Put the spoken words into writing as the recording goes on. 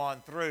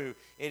on through,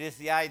 it is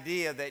the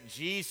idea that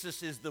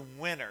Jesus is the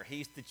winner.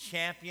 He's the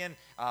champion.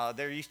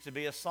 There used to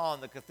be a song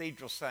the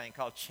cathedral sang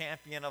called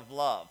Champion of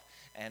Love.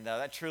 And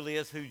that truly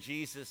is who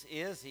Jesus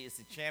is. He is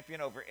the champion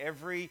over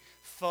every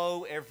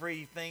foe,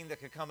 everything that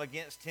could come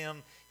against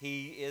him.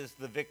 He is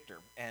the victor.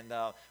 And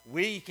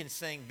we can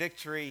sing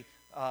victory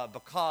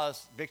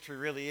because victory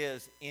really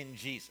is in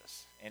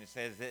Jesus. And it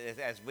says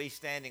as we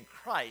stand in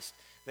Christ,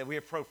 that we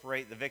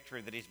appropriate the victory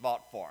that he's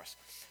bought for us.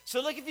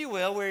 So look, if you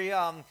will,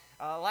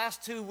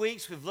 last 2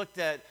 weeks we've looked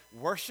at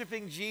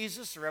worshiping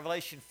Jesus,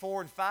 Revelation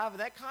 4 and 5. And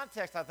that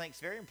context, I think, is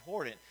very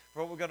important for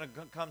what we're going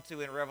to come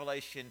to in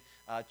Revelation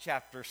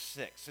chapter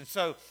 6. And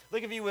so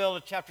look, if you will,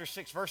 at chapter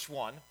 6, verse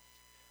 1,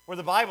 where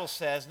the Bible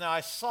says, "Now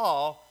I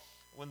saw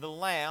when the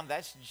Lamb,"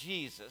 that's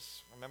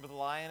Jesus, remember the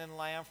lion and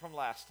lamb from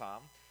last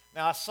time.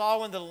 "Now I saw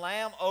when the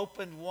Lamb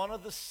opened one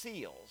of the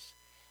seals,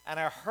 and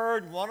I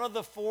heard one of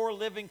the four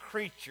living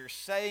creatures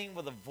saying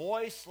with a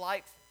voice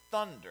like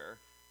thunder,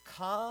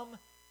 'Come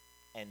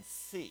and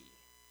see.'"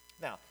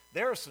 Now,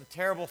 there are some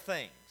terrible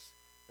things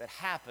that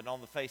happen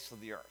on the face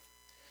of the earth.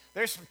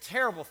 There's some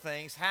terrible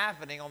things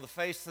happening on the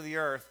face of the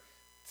earth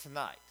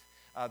tonight.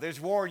 There's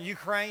war in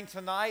Ukraine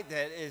tonight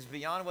that is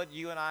beyond what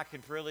you and I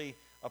can really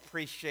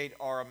appreciate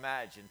or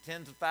imagine.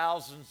 Tens of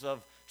thousands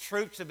of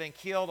troops have been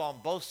killed on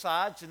both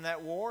sides in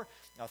that war.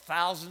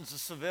 Thousands of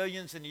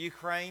civilians in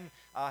Ukraine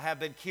have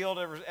been killed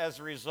as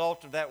a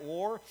result of that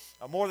war.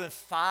 More than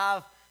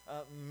 5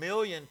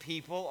 million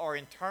people are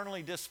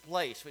internally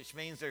displaced, which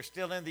means they're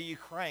still in the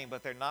Ukraine,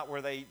 but they're not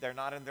they're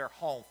not in their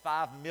home.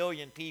 5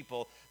 million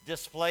people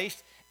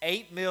displaced.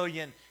 8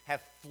 million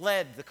have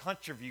fled the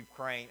country of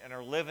Ukraine and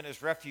are living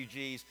as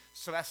refugees.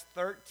 So that's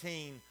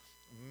 13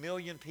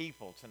 million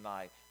people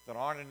tonight that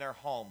aren't in their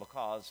home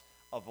because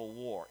of a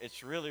war.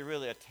 It's really,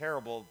 really a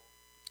terrible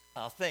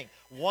thing.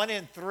 1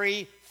 in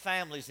 3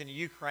 families in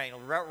Ukraine,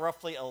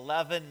 roughly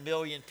 11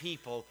 million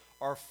people,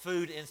 are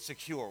food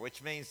insecure,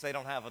 which means they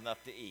don't have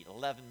enough to eat.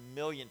 11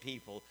 million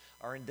people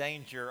are in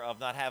danger of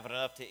not having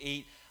enough to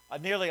eat.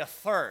 Nearly a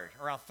third,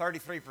 around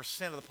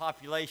 33% of the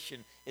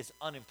population, is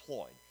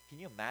unemployed. Can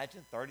you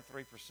imagine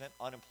 33%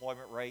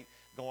 unemployment rate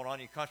going on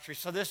in your country?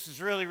 So this is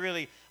really,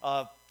 really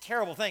a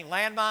terrible thing.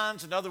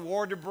 Landmines and other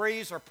war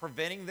debris are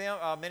preventing them,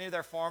 many of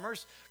their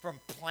farmers from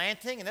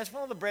planting, and that's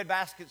one of the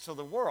breadbaskets of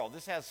the world.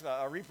 This has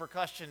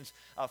repercussions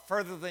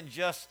further than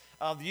just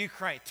the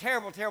Ukraine.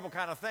 Terrible, terrible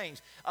kind of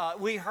things.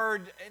 We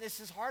heard, and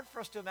this is hard for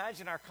us to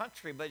imagine in our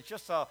country, but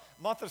just a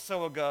month or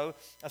so ago,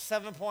 a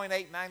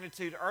 7.8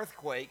 magnitude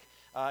earthquake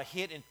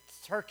hit in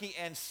Turkey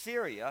and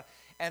Syria,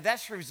 and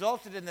that's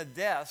resulted in the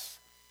deaths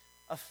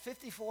of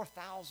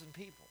 54,000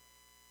 people.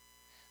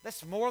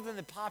 That's more than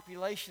the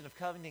population of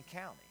Covington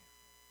County.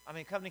 I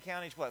mean, Covington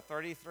County is what,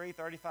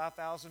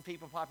 35,000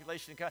 people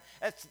population?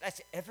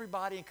 That's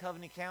everybody in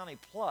Covington County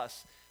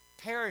plus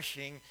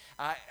perishing.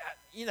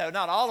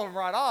 Not all of them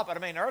right off, but I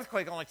mean, an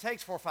earthquake only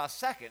takes 4 or 5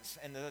 seconds,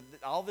 and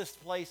all this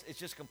place is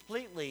just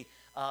completely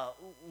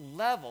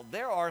leveled.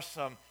 There are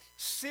some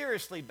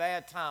seriously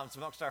bad times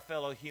amongst our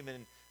fellow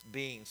human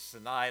beings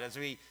tonight. As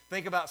we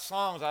think about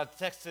songs, I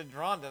texted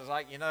Rhonda, I was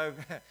like,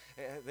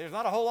 there's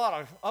not a whole lot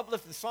of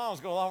uplifting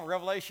songs going on with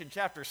Revelation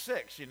chapter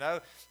 6,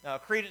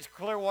 Creedence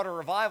Clearwater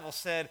Revival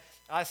said,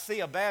 "I see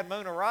a bad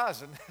moon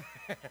arising."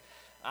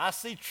 I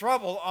see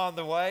trouble on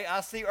the way.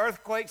 I see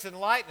earthquakes and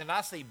lightning. I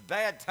see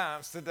bad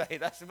times today.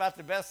 That's about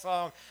the best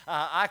song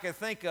I can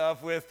think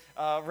of with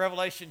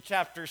Revelation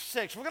chapter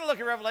 6. We're going to look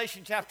at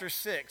Revelation chapter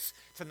 6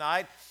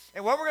 tonight.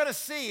 And what we're going to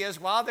see is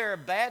while there are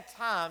bad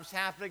times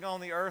happening on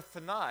the earth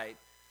tonight,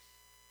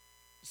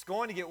 it's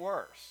going to get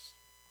worse.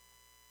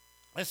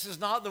 This is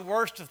not the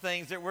worst of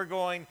things that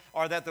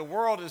that the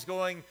world is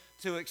going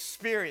to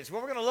experience.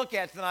 What we're going to look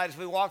at tonight as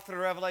we walk through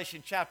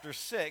Revelation chapter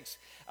 6 is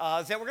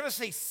that we're going to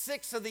see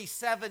 6 of these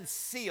 7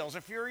 seals.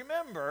 If you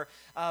remember,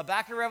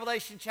 back in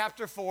Revelation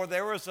chapter 4,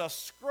 there was a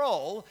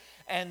scroll,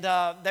 and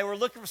they were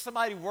looking for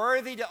somebody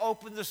worthy to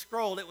open the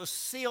scroll. It was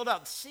sealed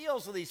up.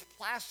 Seals are these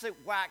plastic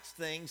wax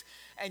things,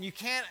 and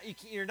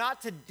you're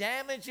not to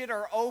damage it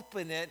or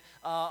open it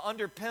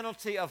under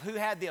penalty of who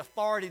had the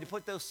authority to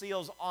put those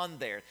seals on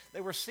there.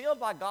 They were sealed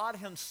by God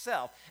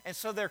himself, and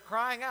so they're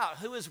crying out,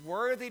 who is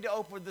worthy to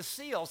open the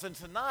seals? And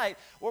tonight,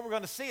 what we're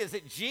going to see is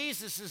that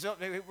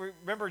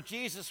remember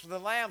Jesus for the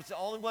Lamb's the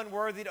only one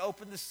worthy to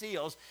open the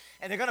seals,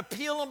 and they're going to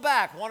peel them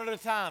back one at a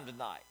time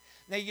tonight.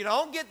 Now, you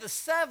don't get the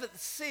 7th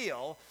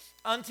seal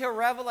until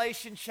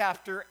Revelation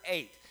chapter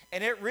 8,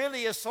 and it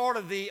really is sort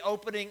of the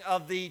opening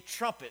of the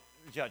trumpet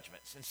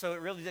judgments, and so it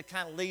really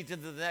kind of leads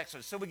into the next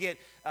one. So we get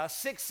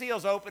 6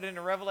 seals open in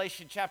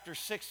Revelation chapter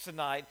 6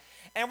 tonight,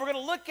 and we're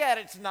going to look at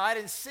it tonight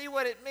and see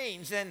what it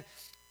means. And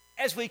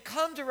as we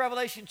come to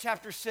Revelation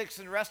chapter 6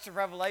 and the rest of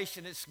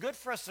Revelation, it's good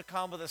for us to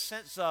come with a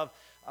sense of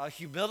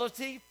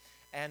humility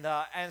and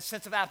a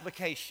sense of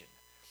application.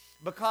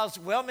 Because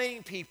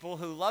well-meaning people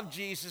who love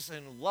Jesus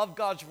and love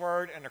God's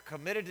word and are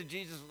committed to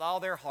Jesus with all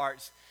their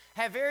hearts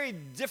have very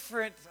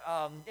different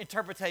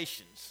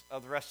interpretations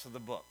of the rest of the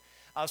book.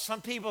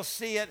 Some people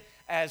see it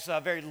as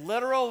very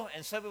literal,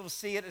 and some people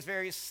see it as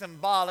very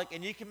symbolic,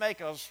 and you can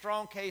make a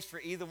strong case for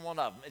either one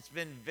of them. It's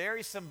been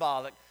very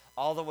symbolic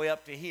all the way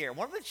up to here.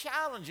 One of the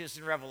challenges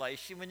in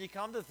Revelation when you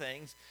come to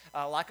things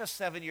like a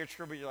 7-year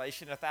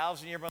tribulation, a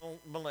 1,000-year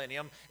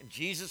millennium, and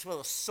Jesus with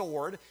a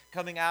sword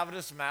coming out of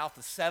his mouth,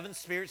 the 7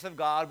 spirits of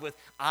God with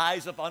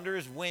eyes up under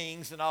his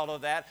wings and all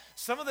of that.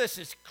 Some of this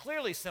is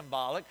clearly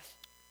symbolic.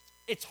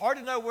 It's hard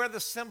to know where the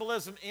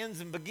symbolism ends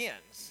and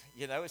begins,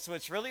 so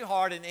it's really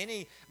hard.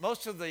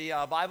 Most of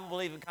the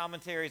Bible-believing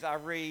commentaries I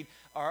read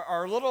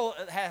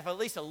have at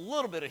least a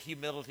little bit of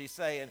humility,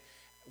 saying,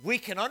 we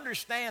can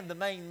understand the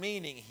main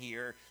meaning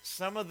here.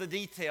 Some of the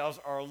details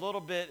are a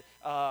little bit,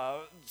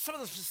 some of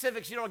the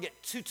specifics you don't get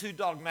too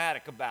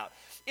dogmatic about.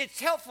 It's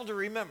helpful to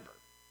remember.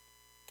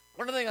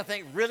 One of the things I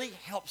think really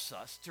helps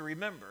us to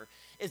remember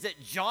is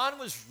that John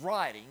was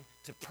writing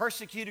to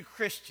persecuted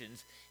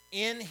Christians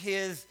in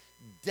his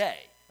day,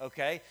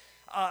 okay?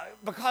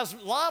 Because a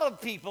lot of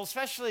people,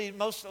 especially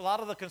a lot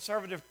of the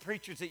conservative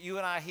preachers that you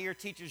and I hear,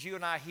 teachers you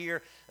and I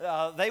hear,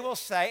 they will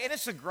say, and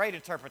it's a great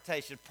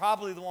interpretation,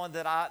 probably the one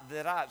that I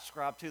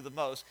ascribe to the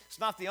most. It's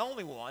not the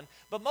only one,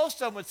 but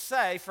most of them would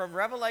say from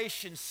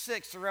Revelation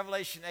 6 to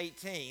Revelation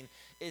 18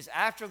 is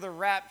after the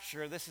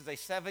rapture, this is a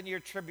 7-year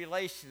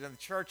tribulation and the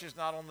church is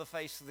not on the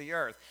face of the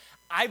earth.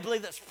 I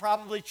believe that's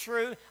probably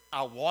true.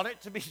 I want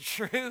it to be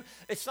true.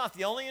 It's not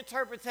the only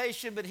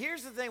interpretation, but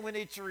here's the thing we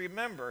need to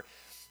remember.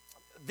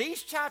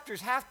 These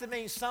chapters have to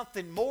mean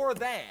something more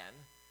than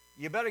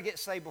you better get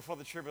saved before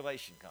the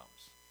tribulation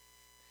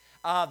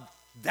comes.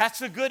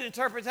 That's a good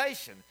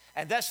interpretation,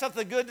 and that's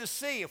something good to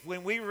see. If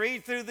when we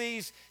read through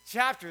these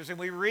chapters and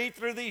we read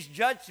through these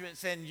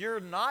judgments and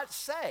you're not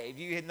saved,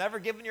 you had never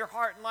given your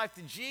heart and life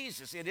to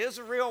Jesus, it is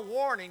a real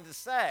warning to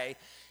say,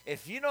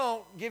 if you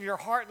don't give your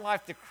heart and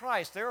life to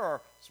Christ, there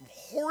are some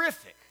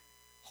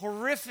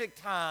horrific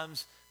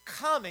times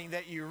coming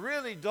that you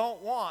really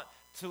don't want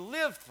to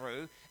live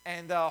through,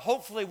 and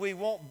hopefully we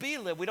won't be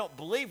living. We don't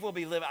believe we'll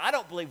be living. I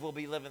don't believe we'll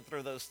be living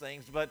through those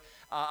things, but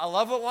I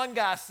love what one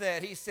guy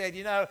said. He said,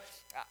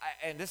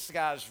 and this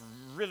guy's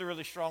really,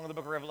 really strong in the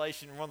book of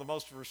Revelation, one of the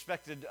most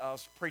respected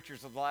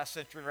preachers of the last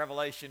century in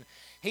Revelation.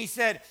 He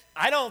said,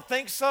 I don't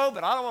think so,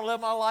 but I don't want to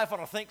live my life on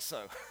a think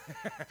so.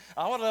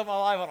 I want to live my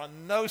life on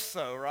a know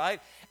so,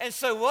 right? And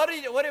so what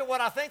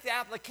I think the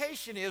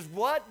application is,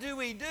 what do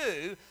we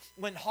do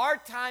when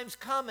hard times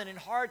come and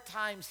hard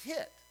times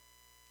hit?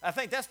 I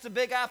think that's the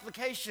big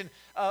application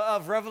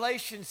of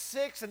Revelation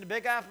 6 and the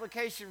big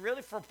application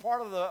really for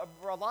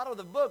a lot of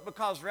the book,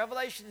 because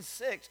Revelation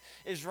 6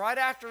 is right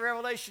after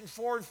Revelation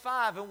 4 and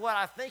 5. And what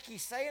I think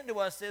he's saying to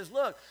us is,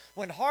 look,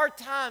 when hard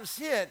times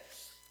hit,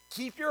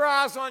 keep your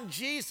eyes on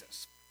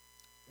Jesus.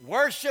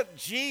 Worship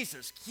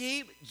Jesus.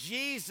 Keep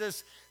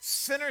Jesus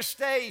center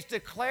stage.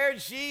 Declare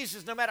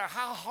Jesus no matter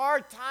how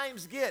hard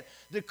times get.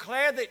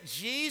 Declare that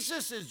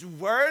Jesus is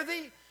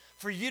worthy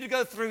for you to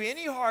go through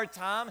any hard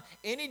time,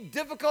 any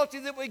difficulty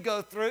that we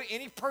go through,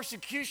 any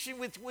persecution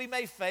which we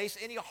may face,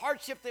 any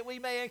hardship that we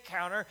may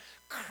encounter.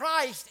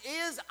 Christ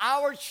is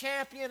our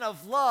champion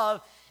of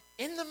love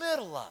in the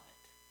middle of it.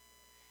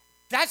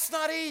 That's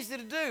not easy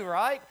to do,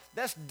 right?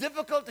 That's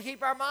difficult to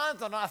keep our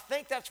minds on. I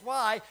think that's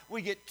why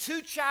we get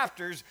 2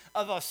 chapters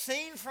of a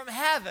scene from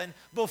heaven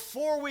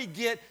before we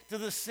get to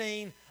the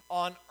scene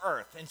on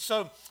earth. And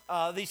so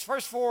these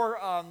first four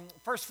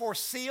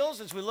seals,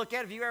 as we look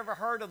at, have you ever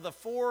heard of the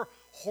 4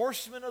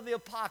 horsemen of the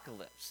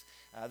apocalypse?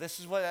 This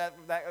is what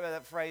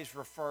that phrase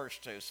refers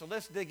to. So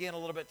let's dig in a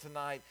little bit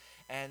tonight.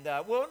 And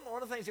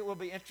one of the things that we'll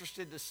be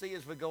interested to see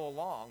as we go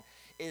along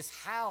is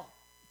how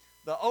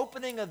the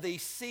opening of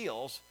these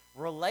seals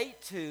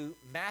relate to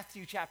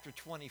Matthew chapter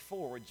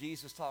 24, where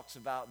Jesus talks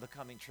about the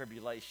coming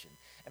tribulation.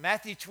 In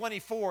Matthew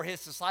 24,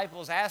 his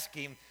disciples ask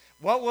him,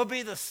 what will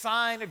be the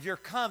sign of your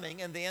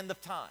coming and the end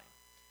of time?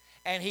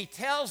 And he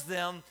tells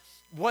them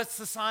what's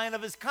the sign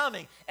of his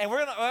coming. And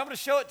I'm going to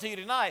show it to you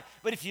tonight.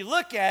 But if you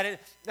look at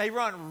it, they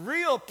run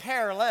real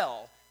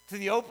parallel to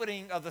the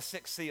opening of the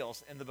 6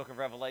 seals in the book of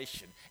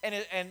Revelation. And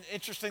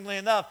interestingly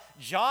enough,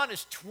 John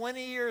is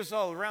 20 years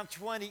old, around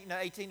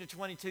 18 to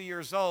 22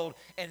 years old.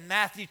 In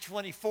Matthew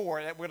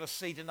 24, that we're going to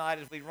see tonight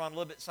as we run a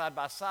little bit side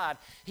by side,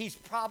 he's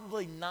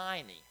probably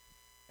 90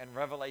 in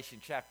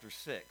Revelation chapter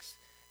 6.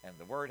 And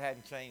the word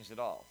hadn't changed at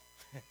all,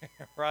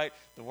 right?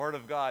 The word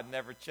of God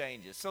never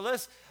changes. So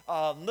let's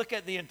look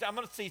at I'm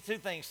going to see 2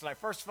 things tonight.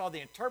 First of all, the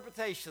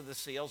interpretation of the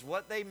seals,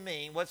 what they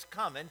mean, what's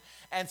coming.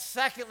 And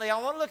secondly,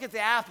 I want to look at the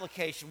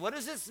application. What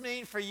does this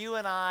mean for you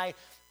and I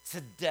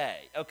today?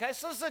 Okay,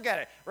 so let's look at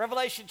it.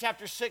 Revelation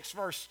chapter 6,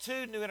 verse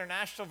 2, New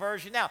International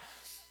Version. Now,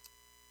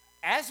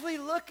 as we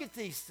look at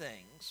these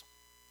things,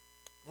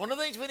 one of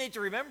the things we need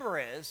to remember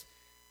is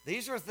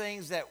these are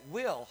things that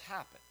will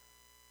happen.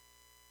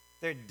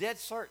 They're dead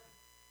certain.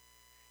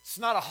 It's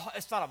not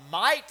a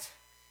might.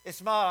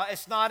 It's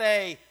not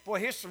a, boy,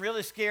 here's some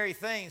really scary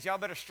things. Y'all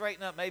better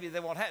straighten up. Maybe they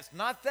won't happen. It's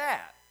not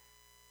that.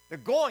 They're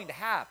going to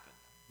happen.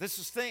 This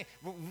is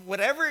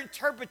whatever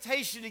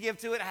interpretation you give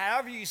to it,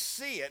 however you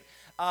see it,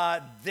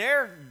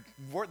 they're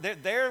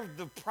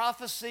the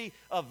prophecy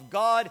of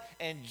God,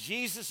 and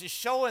Jesus is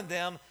showing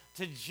them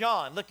to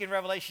John. Look in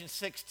Revelation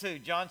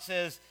 6:2. John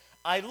says,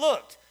 I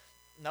looked.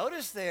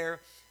 Notice there,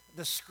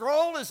 the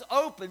scroll is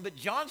open, but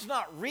John's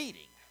not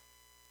reading.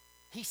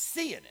 He's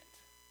seeing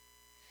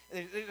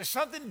it. There's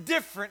something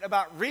different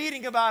about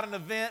reading about an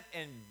event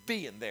and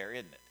being there,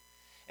 isn't it?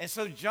 And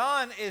so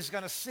John is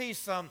going to see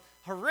some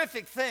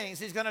horrific things.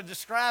 He's going to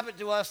describe it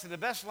to us in the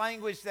best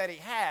language that he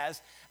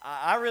has.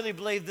 I really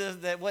believe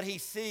that what he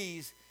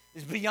sees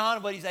is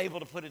beyond what he's able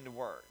to put into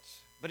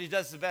words. But he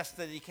does the best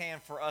that he can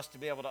for us to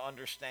be able to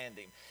understand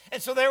him.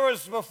 And so there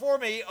was before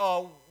me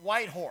a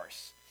white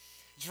horse.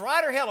 His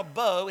rider held a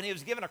bow, and he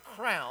was given a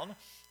crown,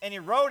 and he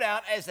rode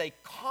out as a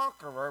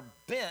conqueror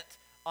bent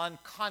on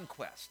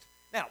conquest.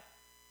 Now,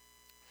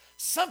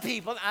 some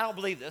people, I don't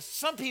believe this,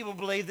 some people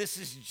believe this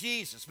is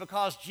Jesus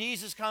because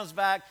Jesus comes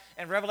back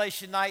in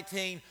Revelation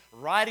 19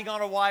 riding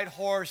on a white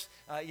horse,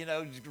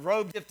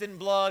 robe dipped in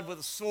blood with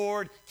a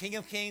sword, King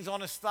of Kings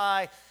on his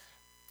thigh.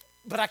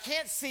 But I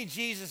can't see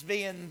Jesus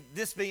being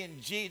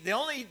Jesus.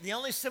 The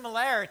only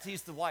similarity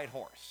is the white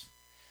horse.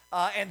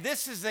 And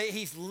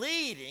he's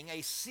leading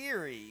a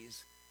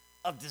series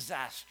of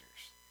disasters.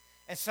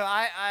 And so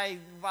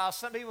while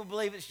some people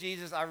believe it's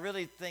Jesus, I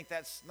really think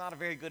that's not a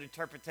very good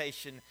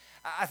interpretation.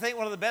 I think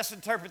one of the best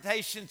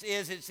interpretations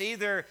is it's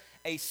either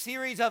a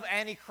series of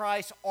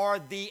Antichrist or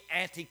the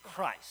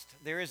Antichrist.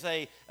 There is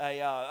an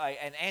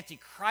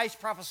Antichrist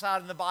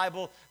prophesied in the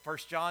Bible. 1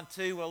 John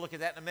 2, we'll look at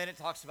that in a minute,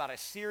 talks about a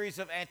series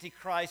of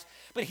Antichrists.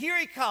 But here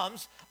he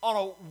comes on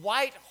a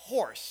white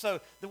horse. So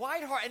the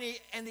white horse,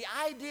 and the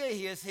idea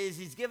is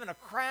he's given a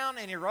crown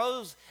and he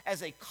rose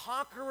as a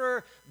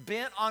conqueror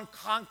bent on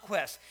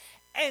conquest.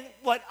 And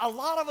what a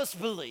lot of us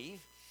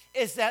believe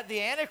is that the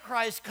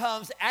Antichrist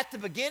comes at the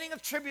beginning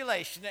of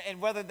tribulation,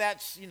 and whether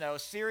that's, a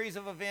series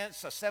of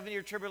events, a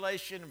 7-year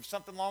tribulation, or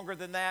something longer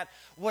than that,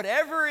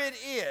 whatever it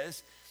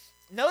is,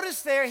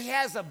 notice there he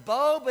has a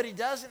bow, but he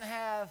doesn't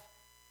have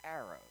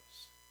arrows.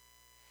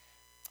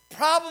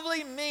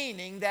 Probably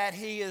meaning that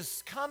he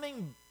is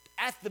coming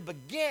at the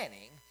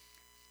beginning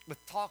with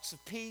talks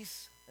of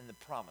peace and the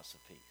promise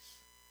of peace.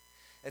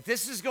 That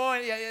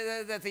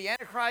that the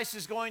Antichrist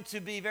is going to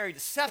be very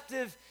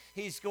deceptive.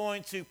 He's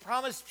going to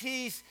promise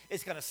peace.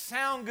 It's going to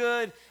sound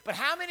good. But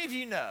how many of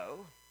you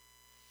know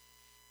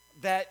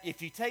that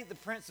if you take the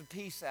Prince of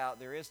Peace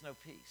out, there is no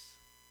peace?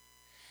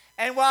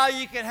 And while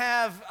you can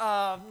have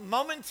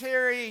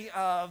momentary,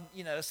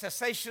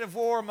 cessation of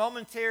war,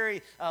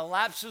 momentary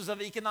lapses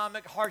of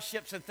economic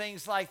hardships and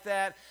things like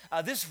that,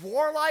 this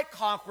warlike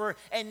conqueror,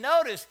 and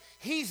notice,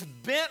 he's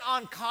bent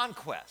on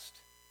conquest.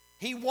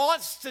 He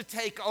wants to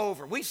take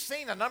over. We've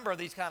seen a number of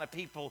these kind of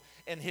people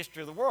in the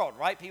history of the world,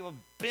 right? People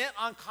bent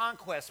on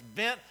conquest,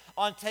 bent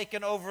on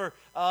taking over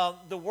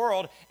the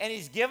world. And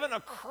he's given a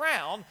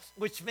crown,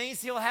 which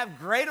means he'll have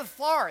great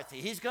authority.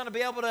 He's going to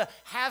be able to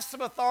have some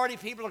authority.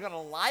 People are going to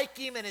like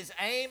him, and his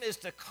aim is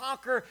to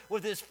conquer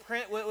with this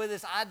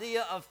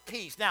idea of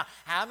peace. Now,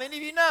 how many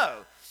of you know,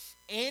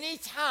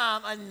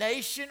 anytime a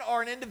nation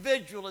or an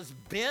individual is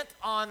bent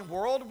on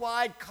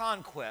worldwide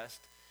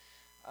conquest,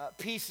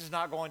 peace is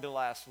not going to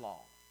last long.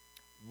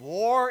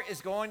 War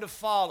is going to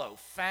follow.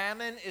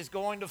 Famine is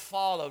going to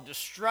follow.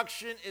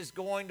 Destruction is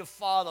going to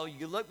follow.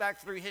 You look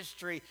back through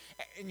history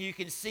and you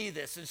can see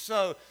this. And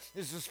so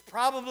this is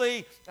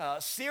probably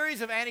a series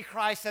of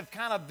antichrists have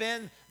kind of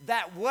been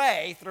that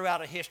way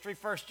throughout a history.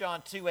 1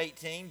 John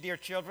 2:18, dear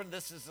children,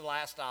 this is the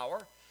last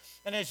hour.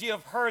 And as you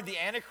have heard, the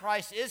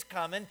Antichrist is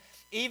coming.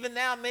 Even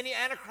now, many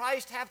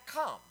Antichrists have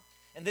come.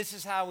 And this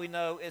is how we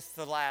know it's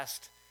the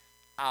last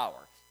hour.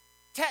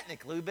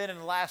 Technically, we've been in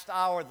the last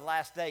hour, the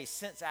last day,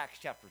 since Acts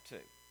chapter 2.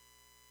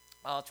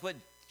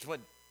 It's what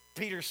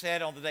Peter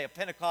said on the day of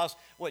Pentecost,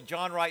 what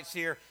John writes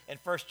here in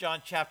 1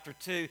 John chapter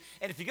 2.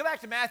 And if you go back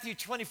to Matthew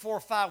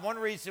 24:5, one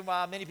reason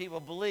why many people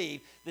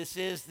believe this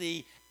is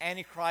the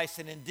Antichrist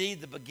and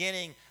indeed the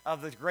beginning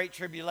of the Great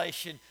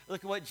Tribulation,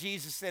 look at what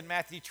Jesus said in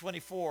Matthew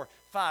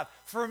 24:5.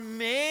 For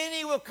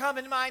many will come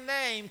in my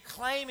name,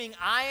 claiming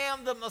I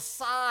am the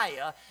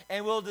Messiah,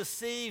 and will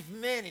deceive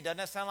many. Doesn't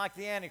that sound like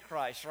the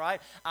Antichrist, right?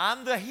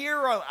 I'm the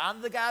hero.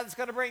 I'm the guy that's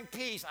going to bring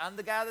peace. I'm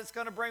the guy that's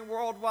going to bring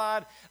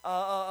worldwide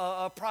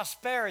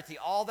prosperity,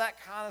 all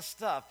that kind of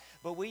stuff.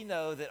 But we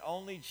know that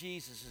only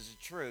Jesus is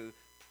a true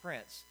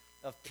Prince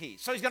of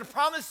Peace. So he's going to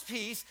promise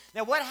peace.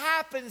 Now what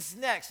happens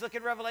next? Look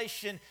at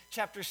Revelation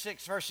chapter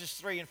 6, verses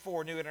 3 and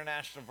 4, New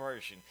International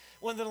Version.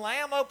 When the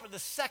Lamb opened the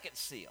second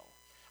seal,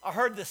 I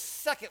heard the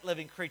second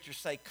living creature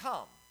say,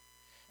 come.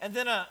 And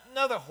then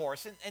another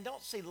horse, and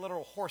don't see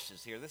literal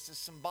horses here. This is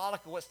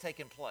symbolic of what's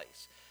taking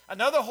place.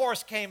 Another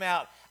horse came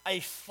out,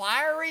 a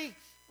fiery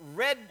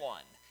red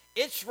one.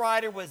 Its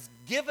rider was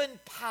given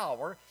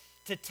power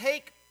to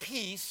take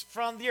peace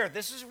from the earth.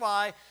 This is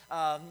why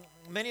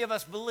many of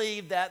us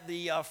believe that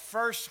the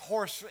first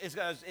horse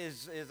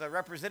is a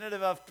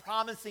representative of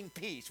promising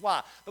peace.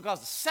 Why? Because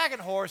the second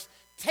horse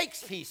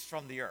takes peace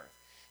from the earth.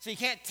 So you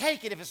can't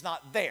take it if it's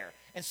not there.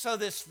 And so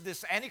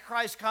this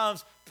Antichrist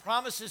comes,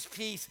 promises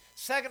peace.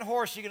 Second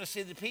horse, you're going to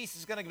see the peace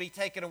is going to be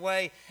taken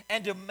away.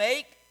 And to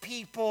make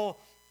people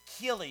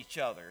kill each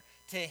other,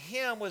 to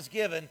him was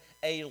given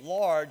a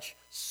large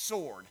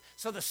sword.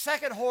 So the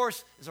second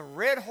horse is a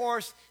red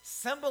horse,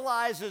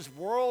 symbolizes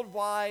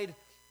worldwide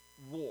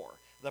war.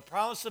 The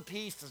promise of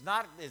peace does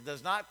not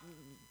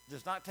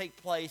take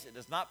place. It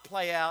does not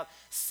play out.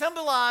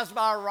 Symbolized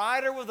by a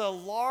rider with a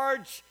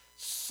large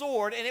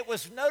sword. And it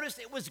was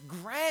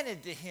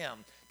granted to him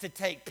to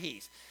take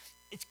peace.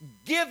 It's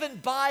given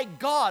by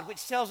God,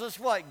 which tells us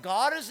what?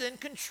 God is in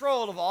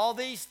control of all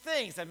these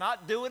things. They're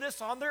not doing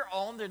this on their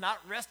own. They're not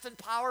wresting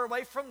power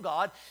away from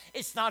God.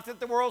 It's not that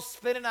the world's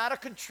spinning out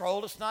of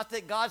control. It's not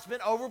that God's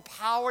been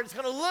overpowered. It's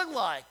going to look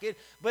like it.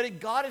 But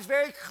God is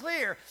very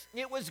clear.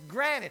 It was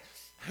granted.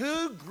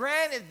 Who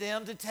granted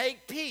them to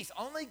take peace?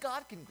 Only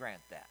God can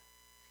grant that.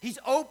 He's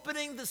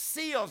opening the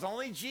seals.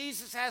 Only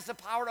Jesus has the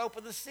power to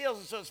open the seals.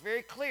 And so it's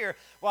very clear.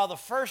 While the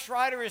first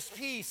rider is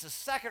peace, the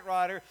second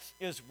rider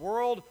is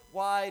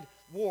worldwide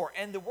war.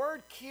 And the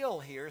word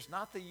kill here is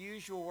not the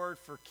usual word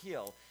for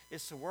kill.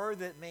 It's the word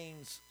that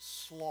means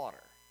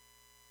slaughter.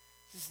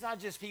 This is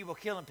not just people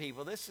killing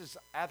people. This is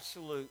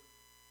absolute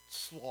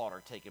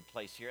slaughter taking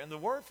place here. And the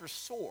word for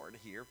sword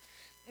here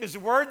is a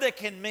word that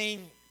can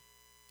mean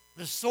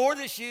the sword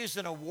that's used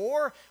in a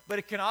war, but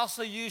it can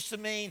also used to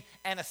mean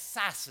an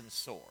assassin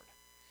sword.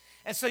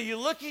 And so you're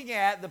looking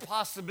at the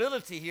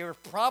possibility here,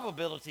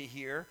 probability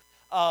here,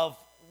 of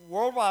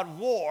worldwide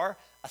war,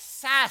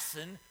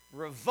 assassin,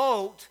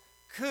 revolt,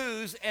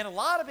 coups, and a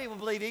lot of people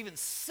believe even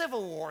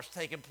civil wars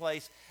taking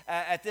place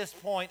at this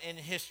point in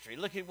history.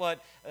 Look at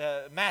what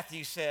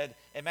Matthew said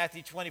in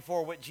Matthew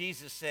 24, what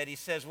Jesus said. He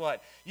says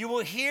what? You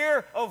will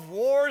hear of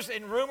wars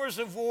and rumors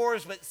of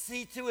wars, but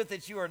see to it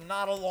that you are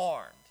not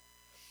alarmed.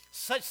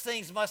 Such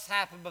things must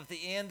happen, but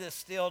the end is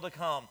still to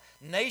come.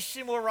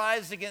 Nation will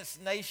rise against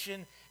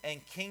nation,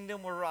 and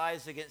kingdom will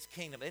rise against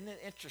kingdom. Isn't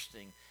it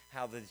interesting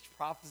how the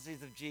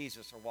prophecies of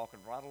Jesus are walking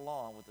right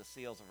along with the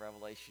seals of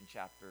Revelation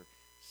chapter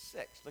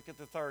 6? Look at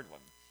the third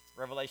one,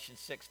 Revelation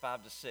 6,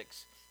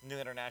 5-6, New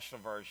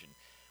International Version.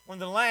 When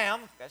the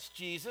Lamb, that's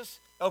Jesus,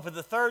 opened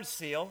the third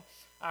seal,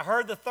 I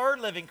heard the third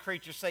living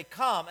creature say,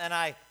 come, and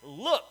I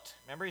looked.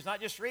 Remember, he's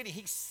not just reading,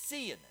 he's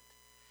seeing it.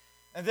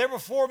 And there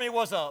before me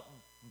was a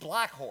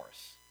black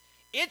horse.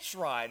 Its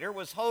rider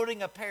was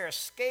holding a pair of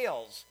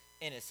scales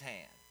in his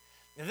hand.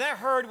 And then I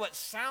heard what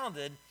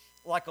sounded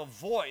like a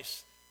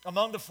voice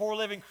among the four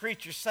living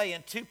creatures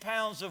saying, 2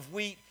 pounds of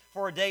wheat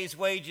for a day's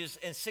wages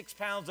and 6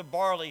 pounds of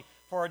barley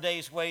for a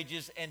day's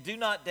wages, and do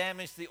not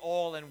damage the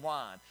oil and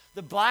wine.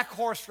 The black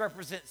horse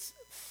represents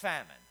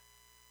famine,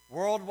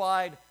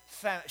 worldwide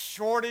famine,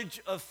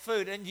 shortage of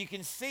food. And you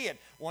can see it.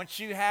 Once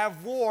you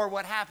have war,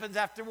 what happens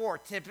after war?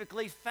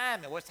 Typically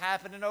famine. What's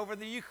happening over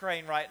the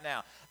Ukraine right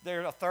now?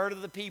 A third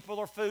of the people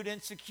are food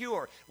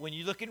insecure. When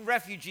you look in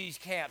refugees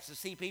camps and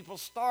see people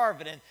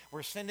starving, and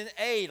we're sending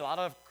aid, a lot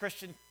of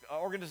Christian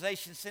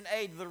organizations send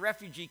aid to the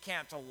refugee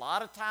camps. A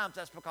lot of times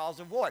that's because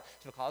of what?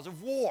 It's because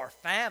of war.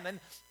 Famine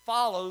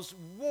follows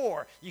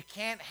war. You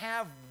can't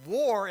have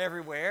war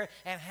everywhere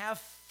and have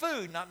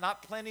food,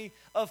 not plenty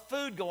of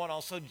food going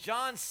on. So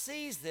John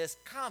sees this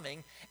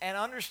coming and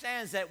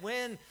understands that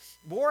when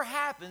war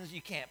happens,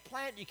 you can't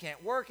plant, you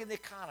can't work, and the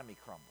economy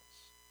crumbles.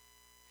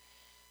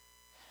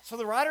 So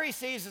the rider he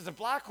sees is a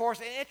black horse,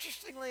 and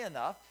interestingly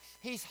enough,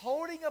 he's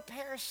holding a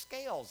pair of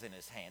scales in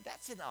his hand.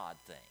 That's an odd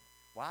thing.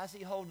 Why is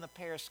he holding a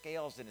pair of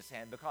scales in his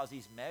hand? Because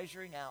he's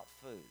measuring out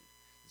food.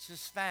 This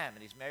is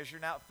famine. He's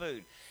measuring out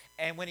food.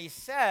 And when he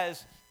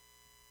says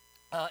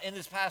in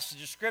this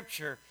passage of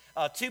Scripture,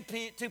 2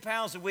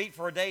 pounds of wheat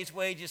for a day's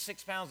wages,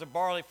 6 pounds of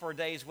barley for a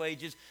day's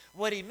wages,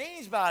 what he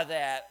means by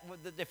that,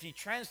 if you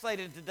translate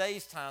it in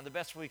today's time, the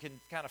best we can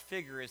kind of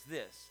figure is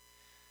this.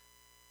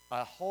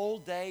 A whole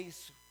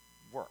day's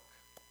work,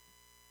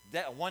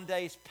 that 1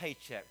 day's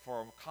paycheck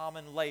for a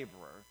common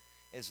laborer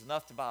is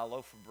enough to buy a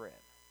loaf of bread.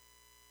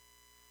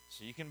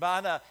 So you can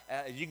buy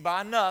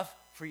enough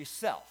for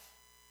yourself.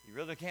 You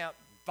really can't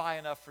buy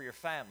enough for your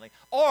family.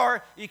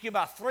 Or you can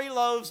buy 3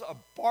 loaves of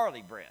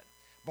barley bread.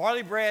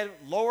 Barley bread,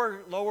 lower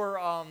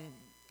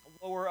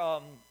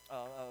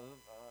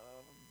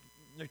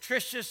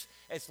nutritious.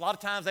 It's a lot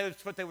of times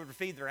that's what they would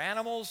feed their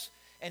animals.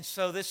 And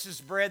so this is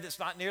bread that's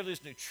not nearly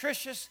as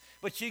nutritious,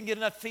 but you can get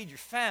enough to feed your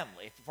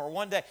family for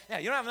 1 day. Now,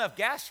 you don't have enough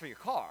gas for your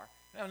car.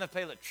 You don't have enough to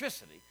pay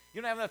electricity.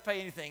 You don't have enough to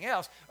pay anything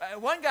else.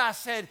 One guy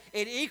said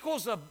it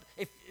equals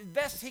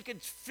best he could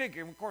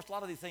figure, of course a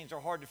lot of these things are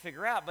hard to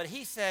figure out, but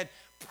he said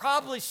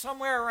probably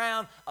somewhere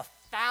around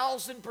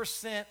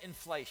 1,000%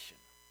 inflation.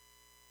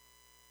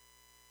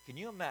 Can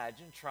you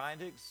imagine trying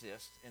to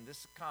exist in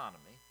this economy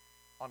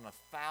on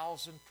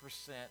 1,000%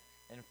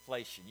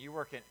 inflation? You're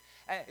working,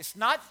 it's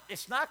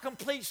not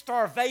complete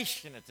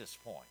starvation at this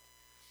point,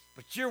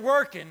 but you're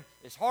working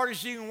as hard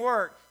as you can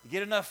work to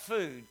get enough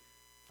food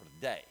for the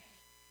day.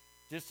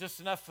 Just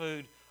enough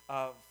food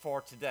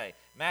for today.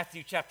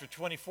 Matthew chapter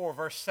 24,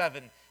 verse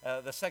 7,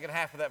 the second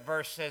half of that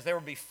verse says, there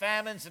will be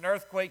famines and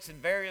earthquakes in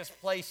various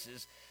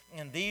places,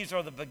 and these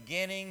are the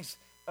beginnings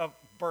of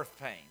birth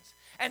pains.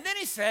 And then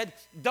he said,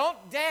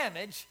 don't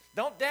damage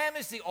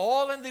the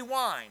oil and the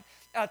wine.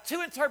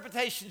 Two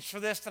interpretations for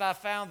this that I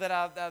found that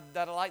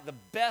I like the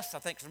best, I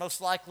think is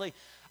most likely.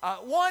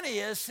 One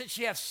is, since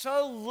you have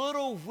so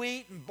little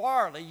wheat and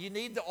barley, you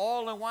need the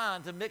oil and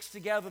wine to mix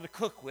together to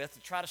cook with, to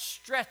try to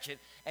stretch it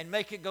and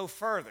make it go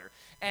further.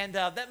 And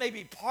that may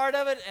be part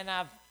of it, and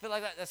I feel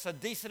like that's a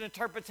decent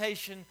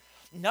interpretation.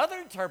 Another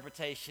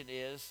interpretation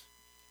is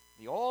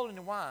the oil and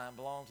the wine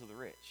belong to the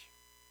rich.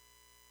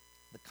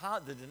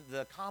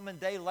 The common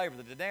day labor,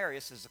 the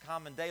denarius is the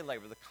common day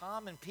labor. The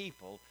common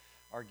people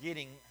are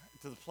getting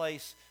to the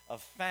place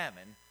of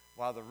famine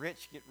while the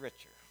rich get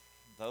richer.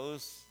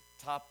 Those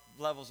top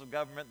levels of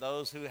government,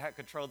 those who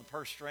control the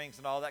purse strings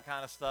and all that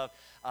kind of stuff,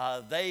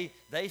 they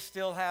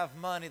still have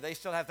money, they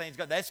still have things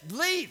going. That's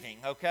leaving,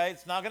 okay?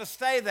 It's not going to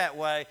stay that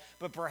way,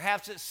 but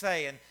perhaps it's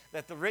saying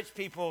that the rich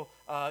people,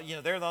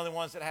 they're the only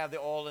ones that have the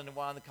oil and the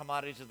wine, the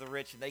commodities of the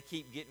rich, and they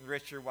keep getting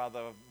richer while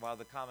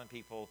the common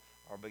people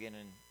are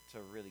beginning to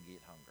really get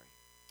hungry.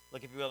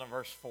 Look, if you will, in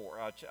verse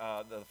 4,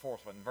 the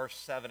fourth one, verse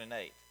 7 and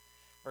 8.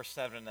 Verse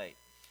 7 and 8.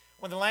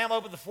 When the Lamb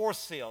opened the fourth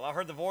seal, I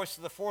heard the voice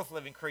of the fourth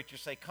living creature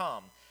say,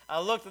 "Come." I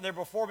looked, and there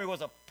before me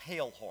was a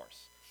pale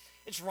horse.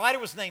 Its rider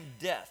was named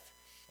Death,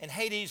 and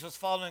Hades was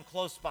following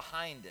close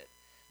behind it.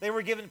 They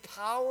were given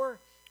power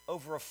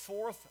over a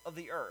fourth of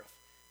the earth,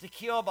 to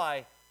kill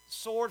by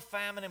sword,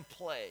 famine, and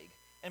plague,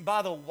 and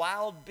by the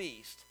wild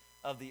beast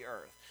of the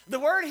earth. The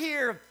word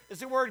here is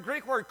the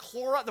Greek word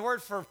chloros. The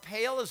word for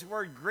pale is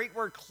the Greek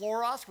word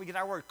chloros. We get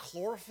our word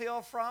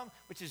chlorophyll from,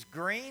 which is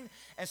green.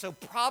 And so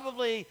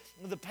probably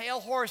the pale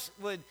horse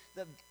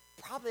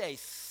probably a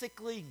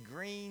sickly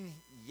green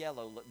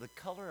yellow, the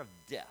color of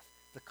death,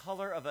 the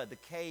color of a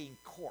decaying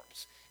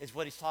corpse is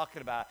what he's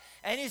talking about.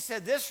 And he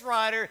said this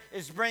rider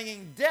is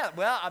bringing death.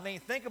 Well, I mean,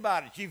 think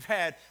about it. You've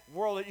had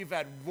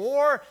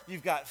war,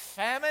 you've got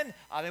famine.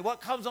 I mean,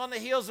 what comes on the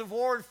heels of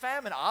war and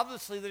famine?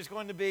 Obviously, there's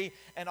going to be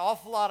an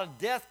awful lot of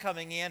death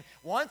coming in.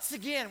 Once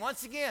again,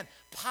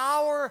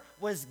 power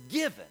was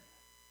given.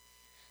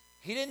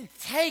 He didn't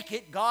take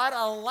it. God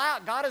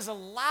is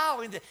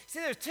allowing it. See,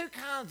 there's two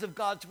kinds of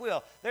God's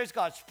will. There's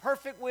God's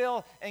perfect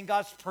will and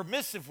God's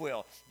permissive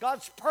will.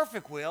 God's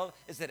perfect will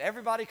is that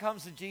everybody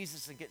comes to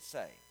Jesus and gets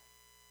saved.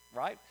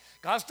 Right?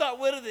 God's not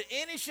willing that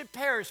any should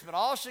perish, but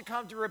all should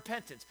come to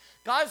repentance.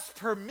 God's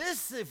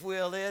permissive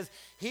will is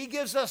he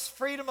gives us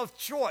freedom of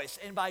choice.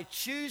 And by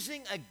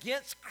choosing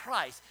against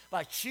Christ,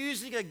 by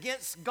choosing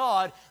against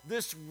God,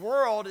 this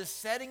world is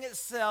setting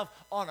itself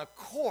on a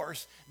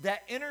course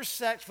that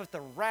intersects with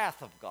the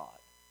wrath of God.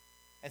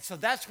 And so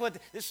this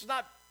is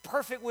not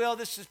perfect will,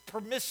 this is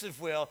permissive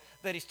will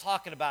that he's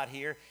talking about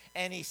here.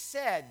 And he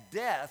said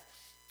death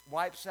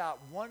wipes out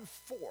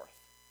 1/4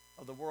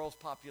 of the world's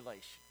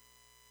population.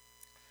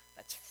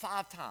 That's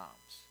 5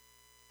 times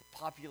the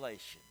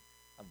population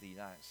of the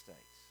United States.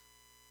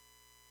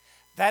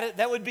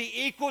 That would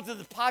be equal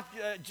to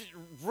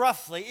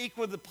roughly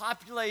equal to the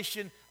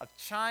population of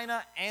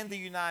China and the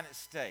United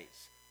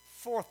States.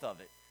 1/4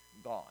 of it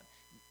gone.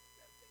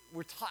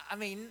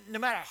 No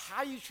matter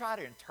how you try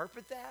to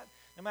interpret that,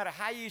 no matter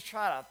how you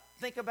try to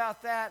think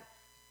about that,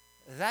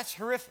 that's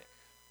horrific.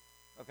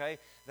 Okay?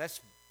 That's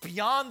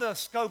beyond the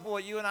scope of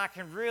what you and I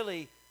can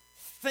really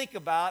think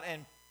about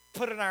and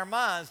put in our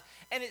minds.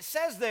 And it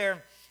says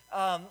there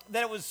that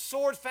it was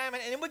sword, famine,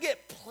 and then we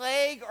get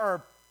plague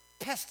or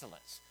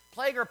pestilence.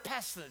 Plague or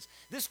pestilence.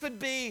 This could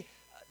be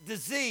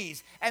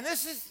disease. And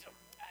this is,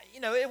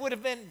 it would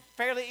have been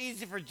fairly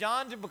easy for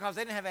John because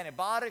they didn't have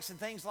antibiotics and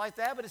things like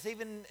that, but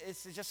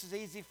it's just as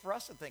easy for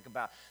us to think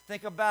about.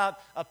 Think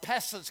about a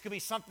pestilence. It could be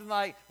something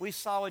like we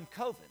saw in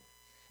COVID.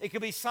 It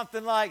could be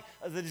something like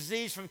the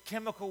disease from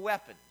chemical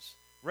weapons.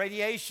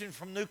 Radiation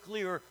from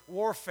nuclear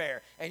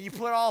warfare. And you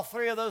put all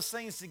 3 of those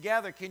things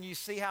together, can you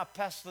see how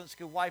pestilence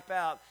could wipe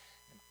out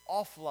an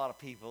awful lot of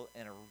people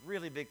in a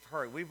really big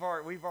hurry? We've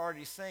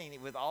already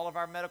seen with all of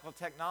our medical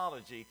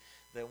technology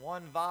that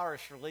one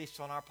virus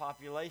released on our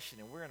population,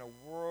 and we're in a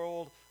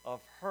world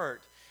of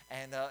hurt.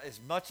 And as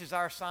much as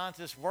our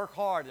scientists work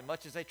hard, as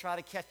much as they try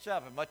to catch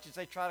up, as much as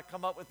they try to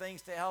come up with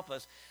things to help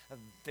us,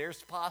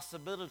 there's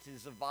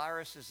possibilities of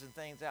viruses and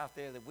things out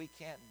there that we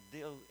can't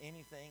do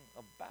anything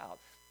about.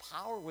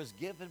 Power was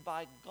given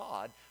by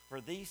God for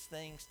these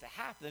things to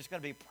happen. There's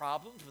going to be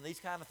problems when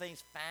these kind of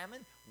things,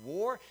 famine,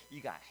 war,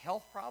 you got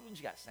health problems,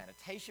 you got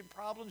sanitation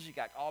problems, you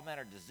got all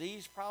manner of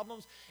disease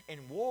problems.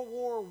 In World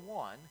War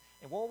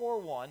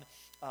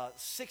I,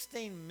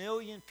 16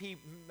 million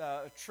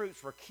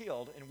troops were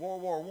killed. In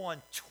World War I,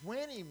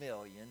 20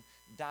 million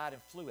died in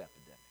flu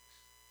epidemics.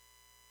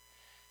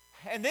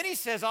 And then he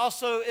says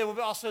also,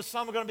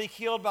 some are going to be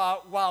killed by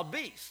wild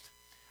beasts.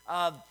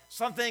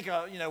 Some think,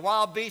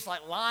 wild beasts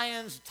like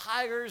lions,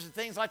 tigers, and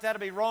things like that will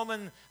be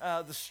roaming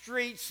the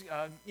streets,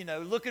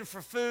 looking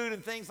for food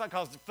and things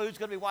because the food's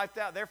going to be wiped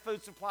out. Their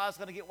food supply is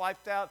going to get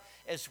wiped out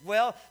as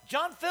well.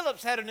 John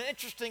Phillips had an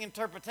interesting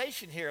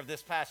interpretation here of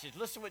this passage.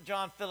 Listen to what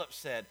John Phillips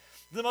said.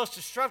 The most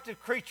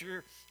destructive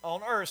creature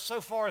on earth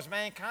so far as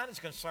mankind is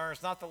concerned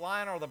is not the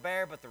lion or the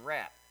bear, but the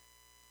rat.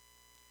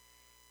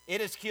 It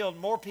has killed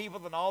more people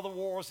than all the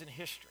wars in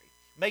history.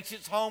 Makes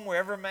its home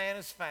wherever man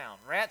is found.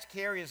 Rats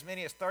carry as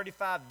many as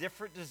 35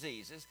 different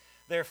diseases.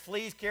 Their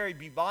fleas carry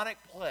bubonic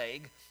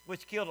plague,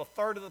 which killed a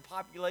third of the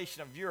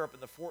population of Europe in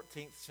the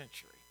 14th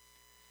century.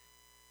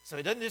 So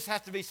it doesn't just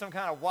have to be some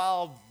kind of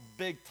wild,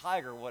 big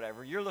tiger or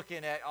whatever. You're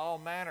looking at all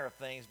manner of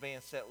things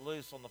being set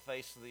loose on the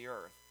face of the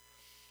earth.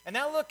 And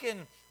now look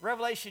in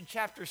Revelation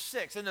chapter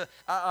 6. And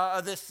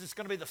this is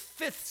going to be the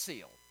fifth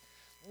seal.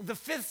 The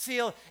fifth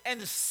seal, and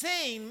the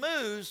scene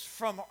moves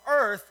from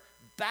earth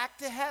back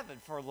to heaven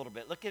for a little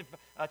bit. Look at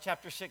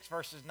chapter 6,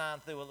 verses 9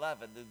 through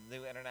 11, the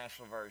New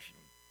International Version.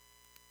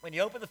 When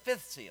you open the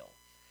fifth seal,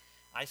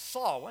 I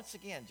saw, once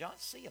again, John's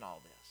seeing all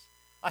this.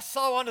 I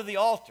saw under the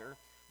altar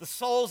the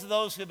souls of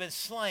those who have been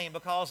slain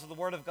because of the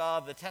word of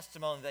God, the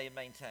testimony they had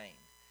maintained.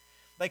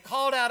 They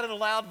called out in a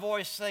loud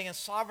voice, saying,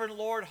 Sovereign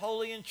Lord,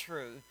 holy and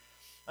true,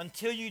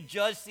 until you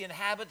judge the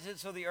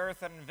inhabitants of the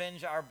earth and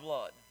avenge our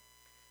blood.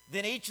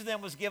 Then each of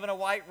them was given a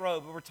white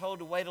robe and were told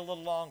to wait a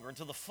little longer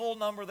until the full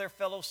number of their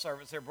fellow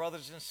servants, their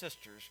brothers and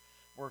sisters,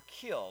 were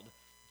killed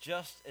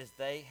just as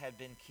they had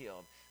been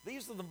killed.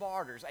 These are the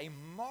martyrs. A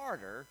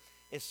martyr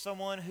is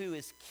someone who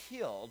is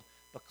killed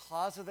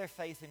because of their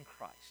faith in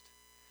Christ.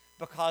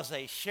 Because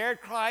they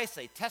shared Christ,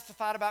 they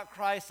testified about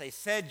Christ, they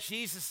said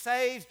Jesus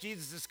saves,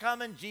 Jesus is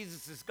coming,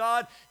 Jesus is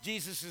God,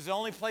 Jesus is the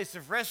only place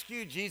of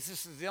rescue,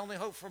 Jesus is the only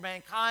hope for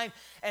mankind,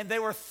 and they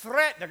were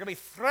threatened, they're going to be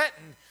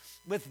threatened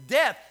with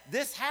death.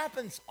 This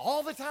happens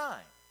all the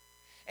time.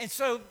 And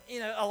so,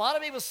 a lot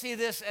of people see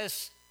this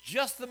as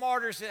just the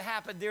martyrs that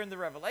happened during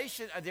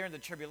the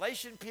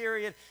tribulation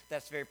period.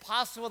 That's very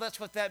possible, that's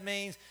what that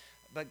means.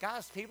 But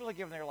guys, people are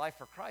giving their life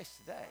for Christ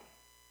today.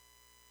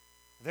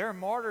 There are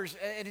martyrs,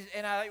 and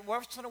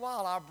once in a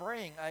while I'll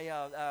bring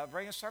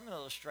a sermon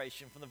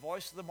illustration from the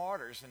Voice of the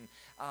Martyrs, and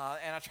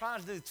I try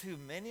not to do too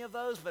many of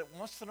those, but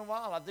once in a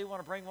while I do want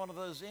to bring one of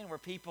those in where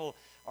people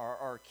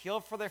are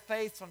killed for their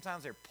faith.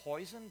 Sometimes they're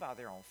poisoned by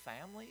their own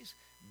families,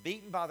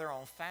 beaten by their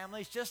own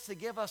families, just to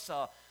give us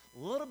a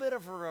little bit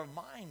of a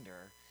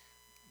reminder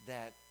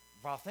that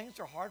while things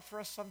are hard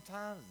for us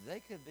sometimes, they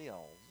could be a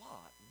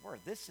lot worse.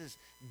 This is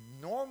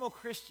normal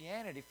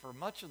Christianity for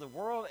much of the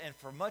world, and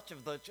for much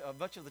of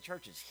the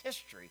church's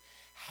history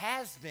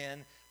has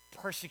been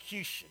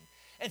persecution.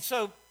 And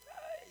so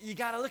you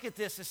got to look at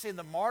this and see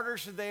the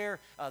martyrs are there.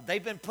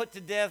 They've been put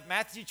to death.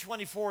 Matthew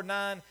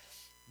 24:9.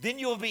 Then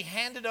you will be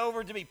handed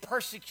over to be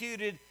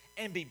persecuted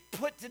and be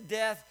put to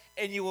death,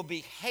 and you will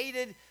be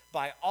hated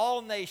by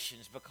all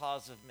nations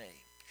because of me.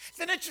 It's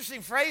an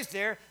interesting phrase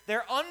there.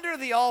 They're under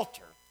the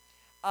altar.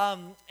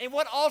 And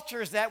what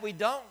altar is that? We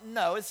don't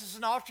know. This is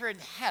an altar in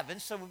heaven,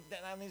 so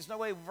there's no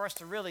way for us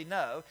to really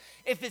know.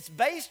 If it's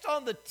based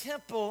on the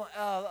temple,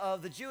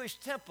 the Jewish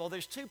temple,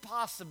 there's two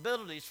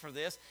possibilities for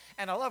this.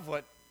 And I love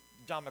what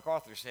John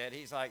MacArthur said.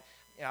 He's like,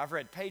 I've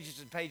read pages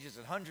and pages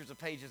and hundreds of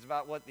pages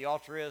about what the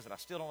altar is, and I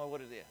still don't know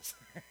what it is.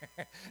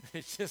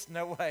 There's just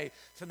no way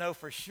to know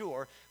for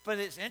sure. But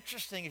it's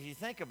interesting if you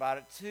think about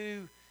it.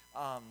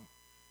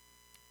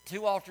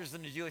 Two altars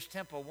in the Jewish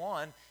temple.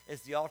 One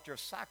is the altar of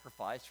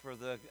sacrifice, where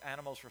the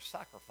animals were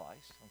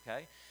sacrificed,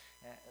 okay?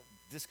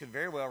 This could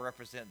very well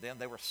represent them.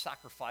 They were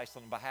sacrificed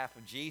on behalf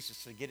of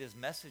Jesus to get his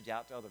message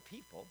out to other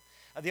people.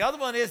 The other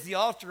one is the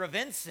altar of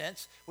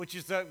incense, which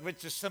is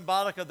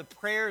symbolic of the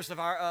prayers of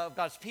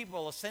God's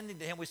people ascending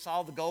to him. We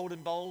saw the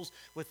golden bowls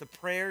with the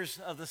prayers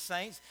of the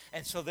saints,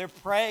 and so they're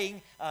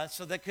praying.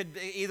 So that could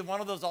be, either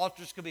one of those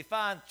altars could be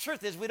fine.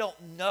 Truth is, we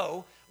don't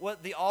know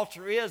what the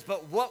altar is,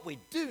 but what we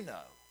do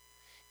know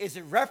is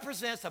it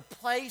represents a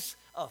place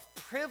of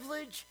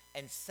privilege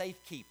and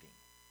safekeeping.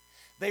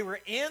 They were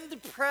in the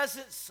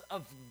presence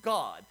of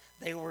God.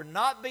 They were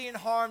not being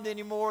harmed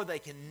anymore. They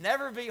can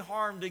never be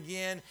harmed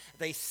again.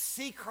 They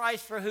see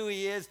Christ for who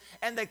he is,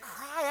 and they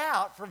cry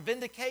out for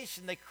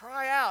vindication. They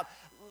cry out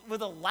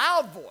with a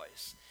loud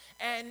voice.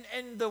 And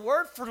the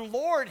word for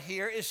Lord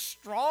here is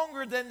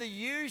stronger than the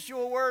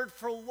usual word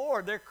for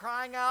Lord. They're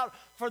crying out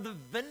for the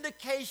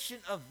vindication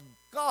of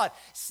God.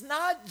 It's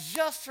not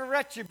just for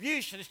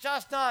retribution. It's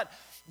just not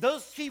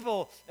those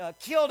people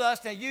killed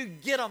us, now you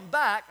get them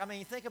back. I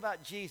mean, think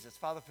about Jesus.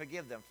 Father,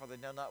 forgive them, for they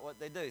know not what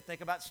they do.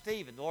 Think about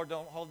Stephen. Lord,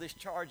 don't hold this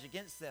charge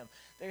against them.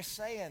 They're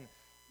saying,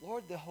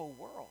 Lord, the whole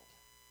world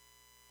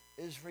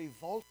is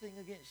revolting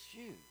against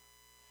you.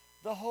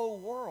 The whole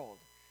world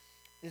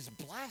is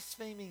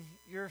blaspheming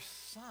your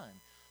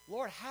son.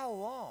 Lord, how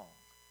long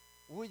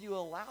will you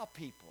allow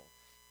people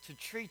to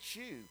treat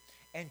you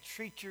and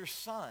treat your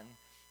son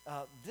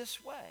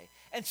this way?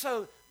 And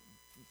so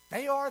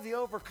they are the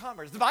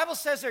overcomers. The Bible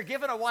says they're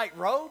given a white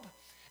robe.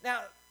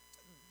 Now,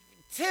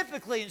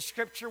 typically in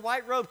Scripture,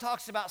 white robe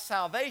talks about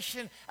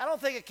salvation. I don't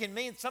think it can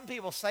mean, some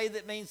people say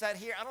that means that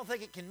here. I don't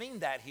think it can mean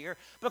that here,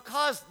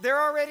 because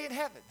they're already in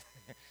heaven.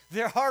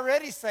 They're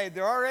already saved.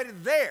 They're already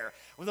there.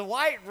 Well, the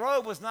white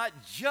robe was not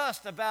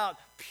just about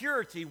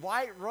purity.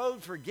 White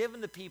robes were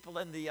given to people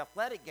in the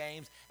athletic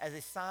games as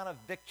a sign of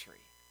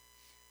victory.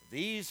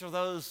 These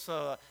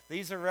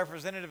are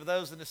representative of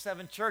those in the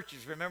seven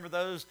churches. Remember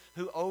those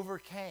who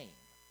overcame.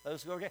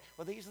 Those who overcame.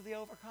 Well, these are the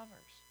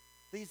overcomers.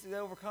 These are the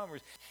overcomers.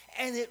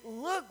 And it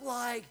looked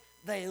like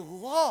they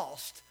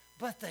lost,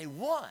 but they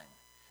won.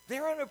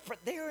 They're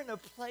in a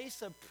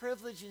place of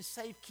privilege and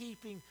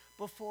safekeeping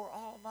before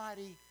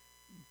Almighty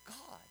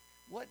God.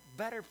 What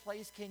better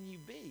place can you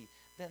be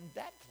than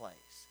that place?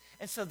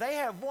 And so they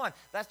have won.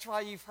 That's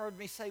why you've heard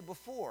me say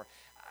before,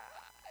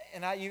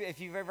 if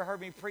you've ever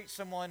heard me preach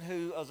someone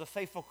who was a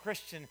faithful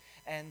Christian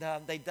and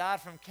they died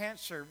from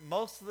cancer,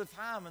 most of the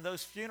time in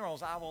those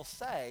funerals I will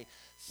say,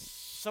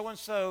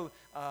 so-and-so,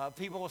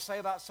 people will say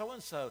about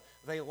so-and-so,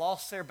 they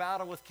lost their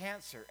battle with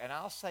cancer. And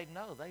I'll say,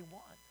 no, they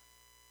won.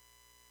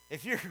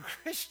 If you're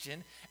a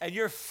Christian and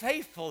you're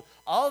faithful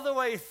all the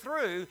way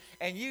through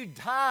and you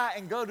die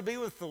and go to be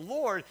with the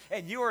Lord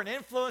and you are an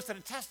influence and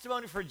a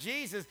testimony for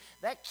Jesus,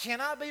 that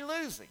cannot be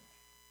losing.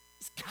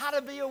 It's got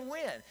to be a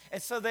win. And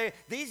so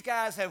these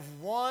guys have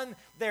won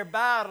their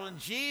battle, and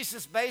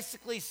Jesus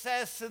basically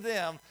says to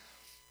them,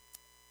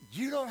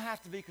 you don't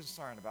have to be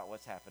concerned about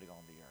what's happening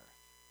on the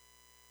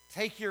earth.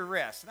 Take your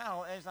rest.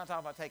 Now, it's not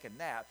talking about taking a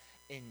nap.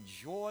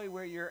 Enjoy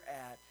where you're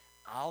at.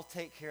 I'll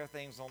take care of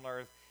things on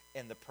earth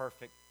in the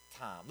perfect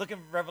time. Look at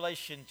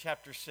Revelation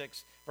chapter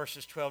 6,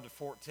 verses 12 to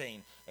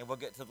 14, and we'll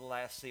get to the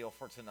last seal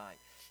for tonight.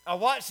 I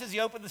watched as he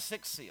opened the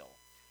sixth seal.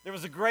 There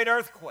was a great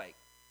earthquake.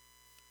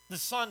 The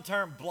sun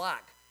turned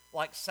black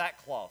like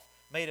sackcloth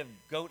made of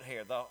goat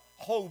hair. The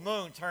whole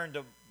moon turned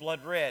to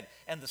blood red,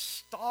 and the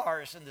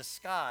stars in the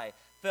sky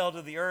fell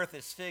to the earth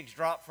as figs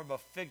drop from a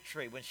fig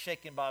tree when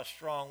shaken by a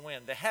strong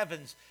wind. The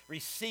heavens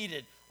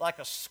receded like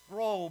a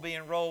scroll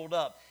being rolled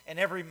up, and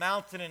every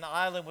mountain and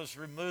island was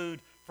removed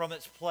from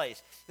its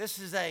place. This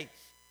is a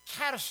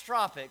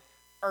catastrophic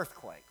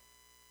earthquake.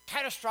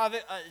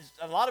 Catastrophic,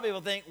 a lot of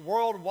people think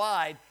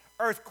worldwide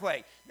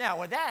earthquake. Now,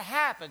 when that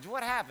happens,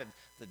 what happens?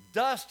 The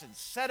dust and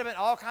sediment,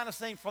 all kinds of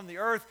things from the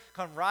earth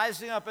come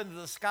rising up into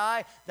the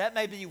sky. That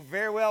may be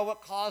very well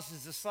what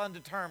causes the sun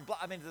to turn black.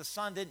 I mean, if the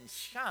sun didn't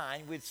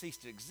shine, we'd cease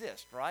to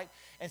exist, right?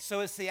 And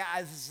so it's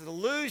this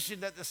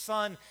illusion that the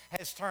sun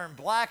has turned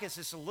black. It's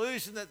this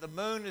illusion that the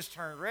moon has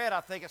turned red.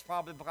 I think it's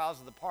probably because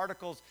of the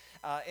particles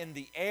in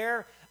the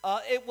air.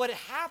 What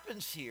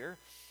happens here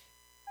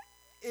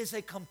is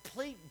a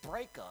complete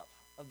breakup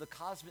of the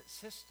cosmic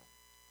system.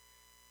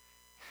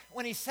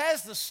 When he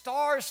says the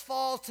stars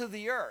fall to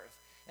the earth,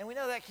 and we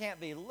know that can't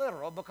be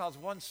literal because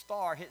one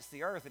star hits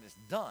the earth and it's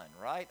done,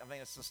 right? I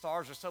mean, the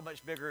stars are so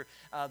much bigger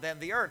than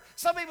the earth.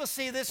 Some people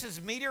see this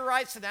as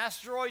meteorites and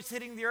asteroids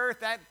hitting the earth.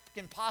 That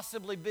can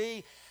possibly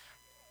be.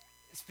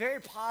 It's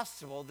very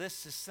possible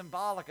this is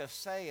symbolic of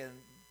saying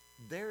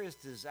there is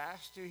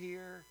disaster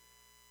here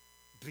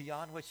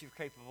beyond what you're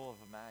capable of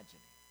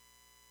imagining.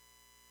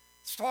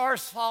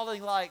 Stars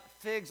falling like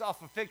figs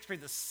off a fig tree.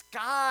 The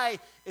sky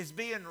is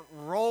being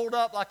rolled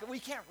up like we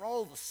can't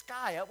roll the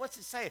sky up. What's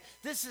it saying?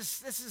 This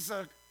is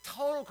a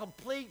total,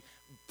 complete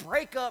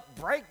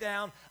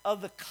breakdown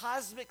of the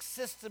cosmic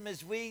system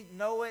as we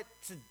know it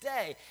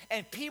today.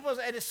 And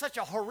it's such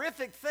a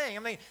horrific thing.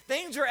 I mean,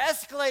 things are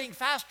escalating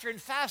faster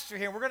and faster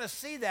here. We're going to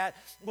see that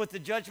with the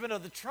judgment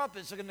of the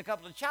trumpets in a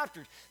couple of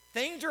chapters.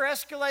 Things are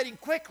escalating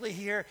quickly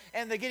here,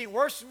 and they're getting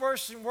worse and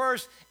worse and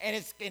worse, and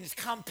it's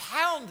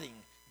compounding.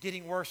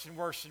 Getting worse and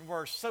worse and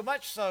worse. So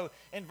much so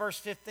in verse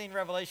 15,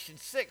 Revelation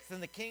 6,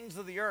 and the kings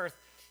of the earth,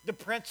 the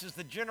princes,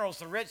 the generals,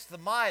 the rich, the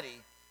mighty,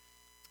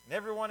 and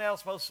everyone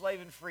else, both slave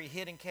and free,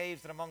 hid in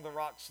caves and among the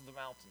rocks of the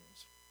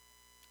mountains.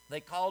 They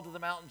called to the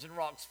mountains and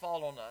rocks,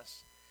 fall on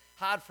us.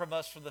 Hide from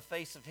us from the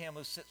face of him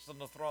who sits on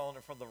the throne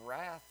and from the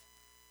wrath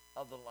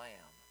of the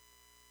Lamb.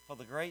 For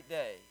the great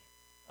day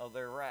of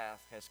their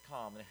wrath has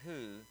come, and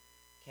who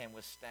can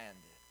withstand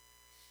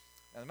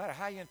it? Now, no matter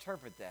how you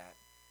interpret that,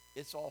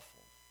 it's awful.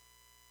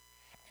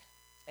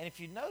 And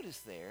if you notice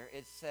there,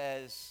 it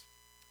says,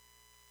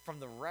 from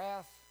the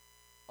wrath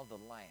of the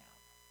Lamb.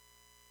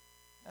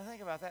 Now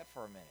think about that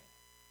for a minute.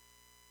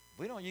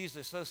 We don't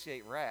usually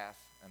associate wrath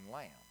and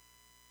lamb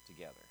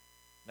together.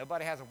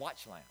 Nobody has a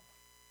watch lamb,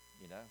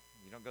 you know.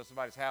 You don't go to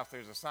somebody's house,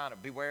 there's a sign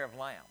of beware of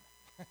lamb,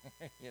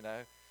 you know.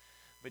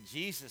 But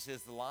Jesus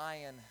is the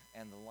lion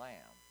and the lamb,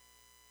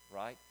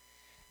 right?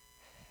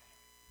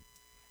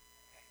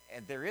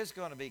 And there is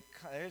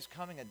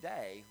coming a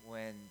day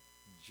when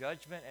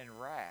judgment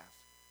and wrath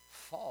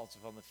falls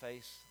upon the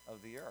face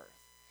of the earth.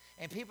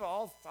 And people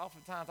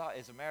oftentimes thought,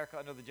 is America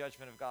under the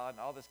judgment of God and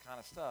all this kind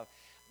of stuff?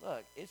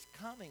 Look, it's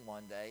coming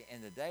one day,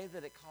 and the day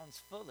that it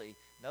comes fully,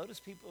 notice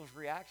people's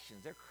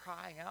reactions. They're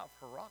crying out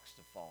for rocks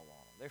to fall on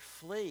them. They're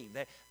fleeing.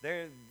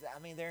 They're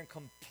in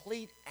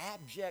complete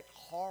abject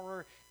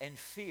horror and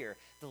fear.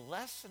 The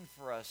lesson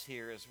for us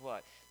here is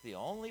what? The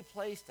only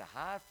place to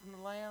hide from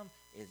the Lamb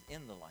is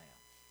in the Lamb.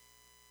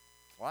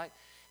 Right?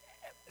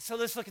 So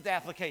let's look at the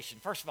application.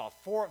 First of all,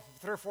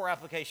 three or four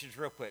applications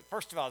real quick.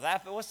 First of all,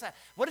 what's that?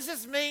 What does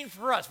this mean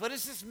for us? What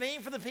does this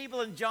mean for the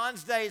people in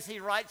John's day as he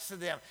writes to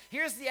them?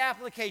 Here's the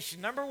application.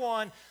 Number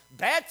one,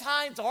 bad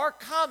times are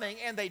coming,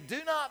 and they do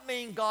not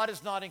mean God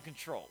is not in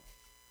control.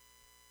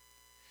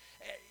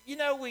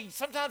 We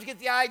sometimes get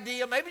the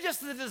idea, maybe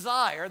just the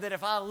desire, that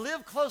if I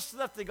live close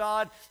enough to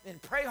God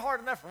and pray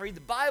hard enough and read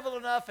the Bible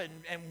enough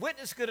and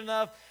witness good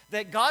enough,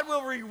 that God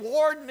will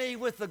reward me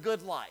with a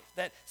good life.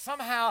 That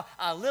somehow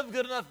I live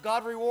good enough,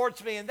 God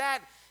rewards me. And that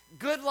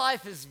good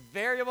life is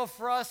variable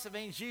for us. It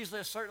means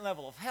usually a certain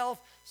level of health,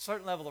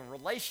 certain level of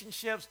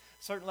relationships,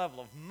 certain level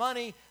of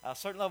money, a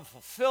certain level of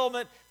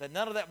fulfillment, that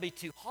none of that be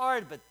too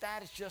hard, but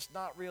that is just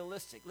not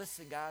realistic.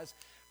 Listen, guys,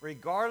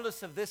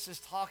 regardless if this is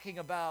talking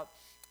about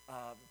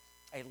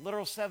a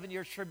literal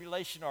 7-year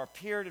tribulation or a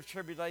period of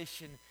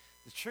tribulation,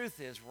 the truth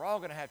is we're all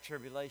going to have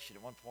tribulation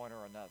at one point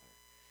or another.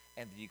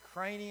 And the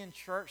Ukrainian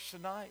church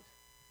tonight,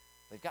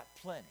 they've got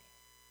plenty.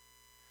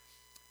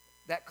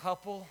 That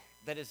couple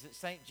that is at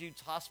St.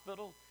 Jude's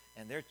Hospital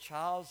and their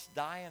child's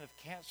dying of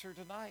cancer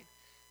tonight,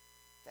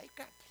 they've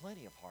got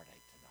plenty of heartache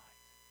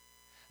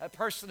tonight. A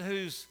person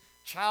whose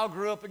child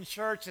grew up in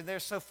church and they're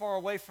so far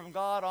away from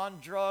God, on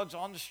drugs,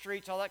 on the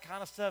streets, all that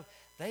kind of stuff,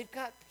 they've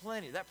got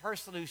plenty. That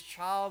person whose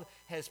child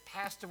has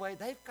passed away,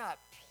 they've got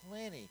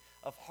plenty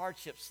of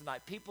hardships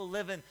tonight. People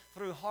living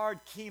through hard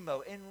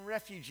chemo in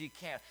refugee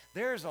camps.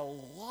 There's a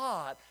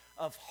lot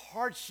of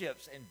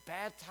hardships and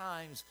bad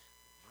times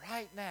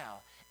right now,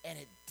 and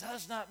it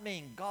does not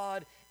mean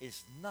God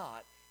is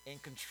not in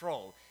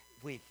control.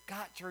 We've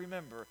got to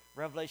remember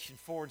Revelation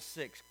 4 and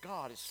 6.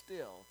 God is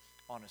still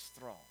on his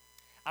throne.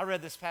 I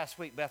read this past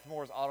week Beth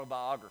Moore's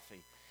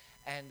autobiography,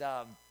 and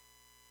know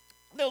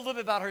a little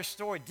bit about her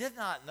story. Did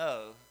not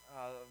know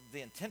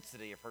the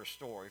intensity of her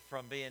story,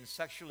 from being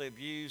sexually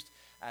abused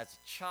as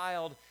a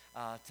child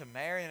to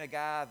marrying a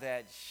guy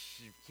that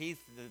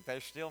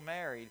they're still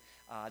married.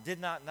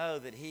 Did not know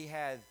that he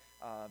had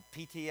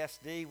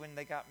PTSD when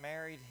they got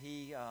married.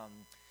 He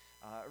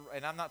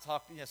and I'm not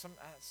talking. I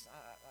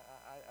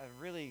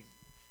really.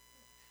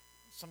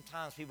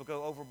 Sometimes people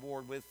go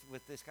overboard with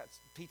this.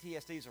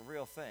 PTSD is a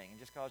real thing. And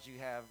just because you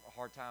have a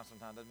hard time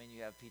sometimes doesn't mean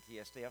you have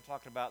PTSD. I'm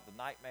talking about the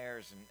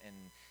nightmares and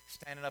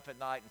standing up at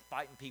night and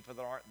fighting people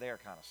that aren't there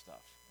kind of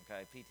stuff.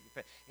 Okay,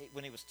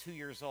 when he was 2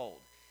 years old,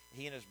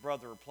 he and his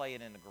brother were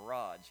playing in the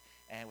garage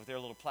and with their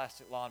little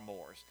plastic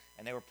lawnmowers,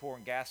 and they were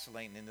pouring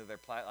gasoline into their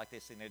like they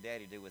seen their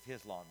daddy do with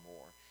his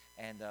lawnmower.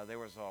 And there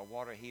was a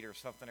water heater or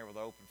something there with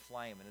an open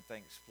flame, and the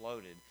thing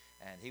exploded,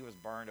 and he was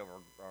burned over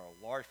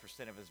a large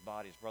percent of his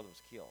body. His brother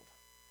was killed.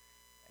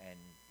 And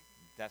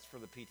that's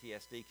where the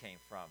PTSD came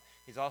from.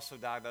 He's also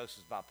diagnosed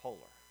as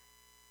bipolar.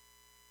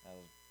 Now,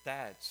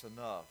 that's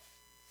enough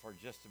for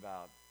just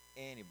about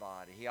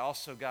anybody. He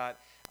also got,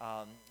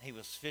 he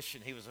was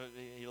fishing.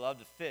 He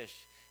loved to fish,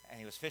 and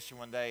he was fishing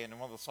one day, and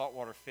one of the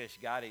saltwater fish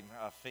got him,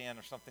 a fin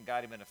or something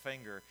got him in the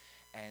finger,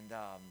 and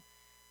I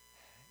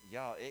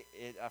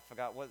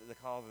forgot what they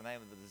call the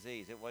name of the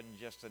disease. It wasn't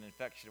just an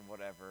infection or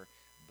whatever,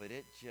 but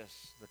it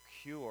just, the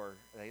cure,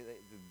 the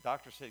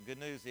doctor said, good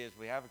news is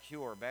we have a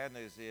cure. Bad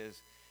news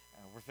is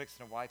we're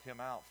fixing to wipe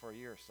him out for a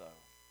year or so.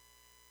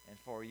 And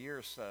for a year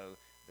or so,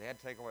 they had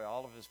to take away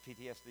all of his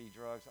PTSD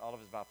drugs, all of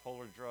his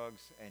bipolar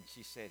drugs, and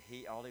she said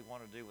all he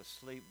wanted to do was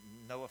sleep,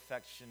 no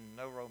affection,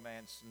 no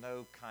romance,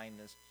 no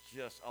kindness,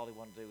 just all he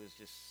wanted to do was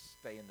just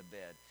stay in the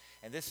bed.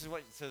 And this is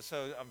what,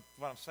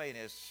 what I'm saying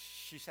is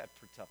she's had a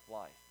pretty tough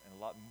life,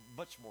 and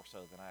much more so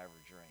than I ever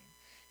dreamed.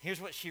 Here's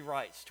what she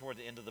writes toward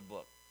the end of the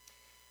book.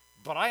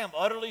 But I am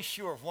utterly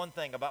sure of one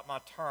thing about my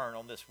turn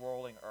on this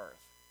whirling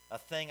earth, a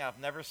thing I've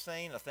never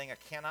seen, a thing I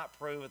cannot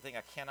prove, a thing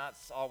I cannot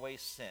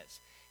always sense.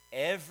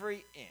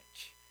 Every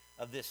inch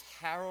of this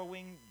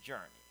harrowing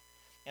journey,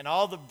 and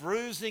all the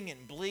bruising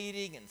and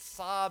bleeding and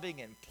sobbing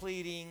and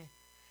pleading,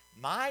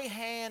 my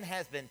hand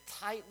has been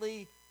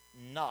tightly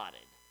knotted,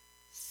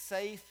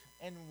 safe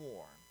and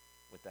warm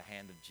with the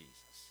hand of Jesus.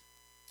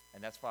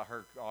 And that's why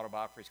her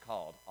autobiography is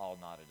called All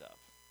Knotted Up.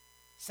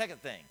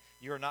 Second thing,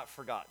 you are not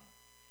forgotten.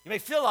 You may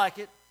feel like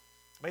it,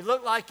 may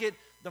look like it.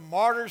 The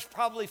martyrs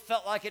probably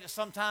felt like it at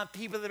some time.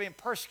 People that have been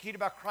persecuted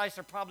by Christ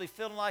are probably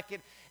feeling like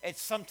it at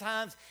some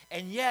times.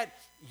 And yet,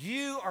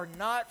 you are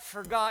not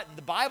forgotten.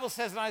 The Bible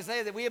says in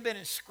Isaiah that we have been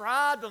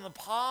inscribed on the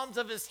palms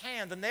of his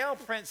hand. The nail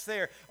prints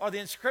there are the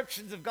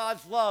inscriptions of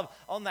God's love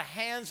on the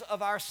hands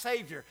of our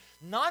Savior.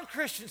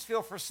 Non-Christians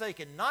feel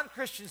forsaken.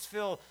 Non-Christians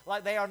feel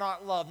like they are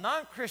not loved.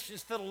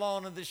 Non-Christians feel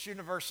alone in this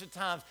universe at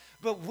times.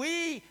 But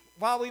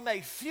while we may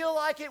feel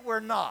like it,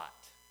 we're not.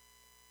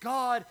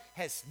 God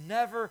has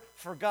never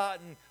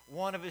forgotten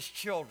one of his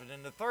children.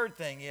 And the third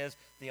thing is,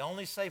 the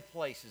only safe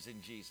place is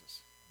in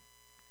Jesus.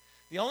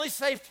 The only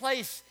safe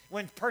place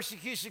when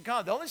persecution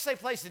comes, the only safe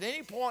place at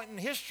any point in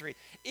history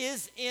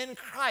is in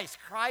Christ.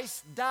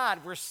 Christ died.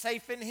 We're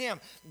safe in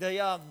him.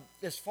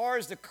 As far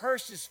as the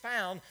curse is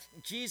found,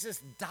 Jesus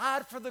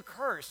died for the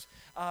curse.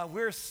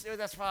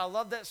 That's why I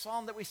love that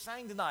song that we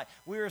sang tonight.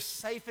 We are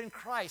safe in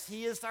Christ.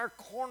 He is our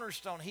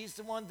cornerstone. He's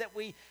the one that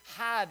we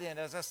hide in.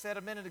 As I said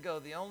a minute ago,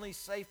 the only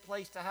safe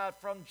place to hide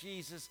from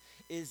Jesus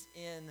is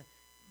in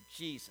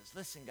Jesus.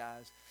 Listen,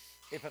 guys.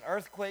 If an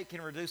earthquake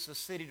can reduce a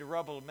city to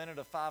rubble in a minute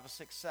of 5 or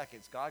 6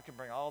 seconds, God can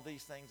bring all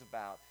these things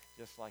about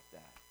just like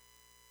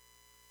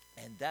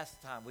that. And that's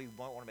the time we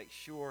want to make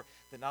sure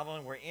that not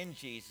only we're in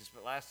Jesus,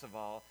 but last of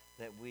all,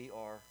 that we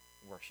are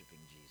worshiping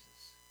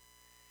Jesus.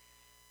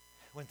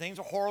 When things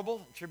are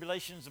horrible,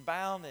 tribulations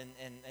abound,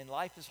 and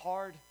life is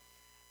hard,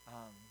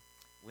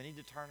 we need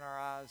to turn our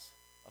eyes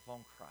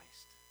upon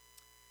Christ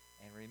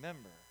and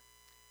remember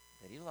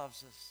that he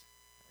loves us,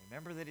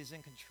 remember that he's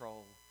in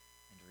control,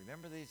 and to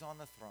remember that he's on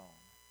the throne,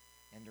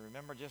 and to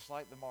remember, just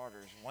like the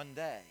martyrs, one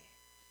day,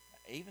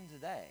 even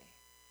today,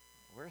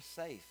 we're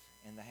safe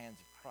in the hands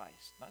of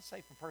Christ. Not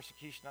safe from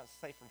persecution, not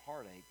safe from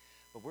heartache,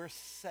 but we're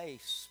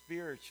safe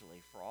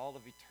spiritually for all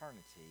of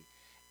eternity,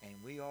 and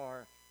we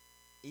are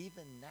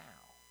even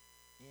now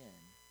in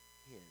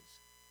his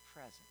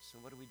presence. So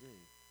what do?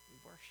 We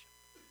worship.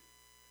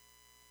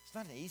 It's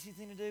not an easy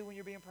thing to do when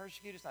you're being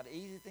persecuted. It's not an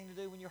easy thing to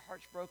do when your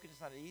heart's broken.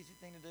 It's not an easy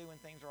thing to do when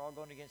things are all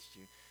going against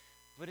you.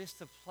 But it's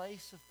the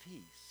place of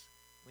peace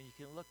when you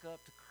can look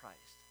up to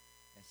Christ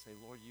and say,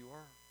 Lord, you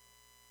are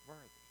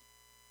worthy.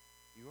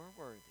 You are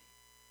worthy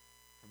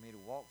for me to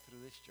walk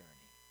through this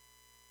journey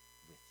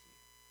with you.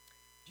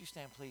 Would you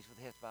stand, please,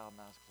 with heads bowed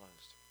and eyes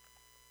closed?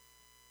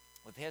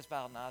 With heads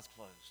bowed and eyes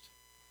closed.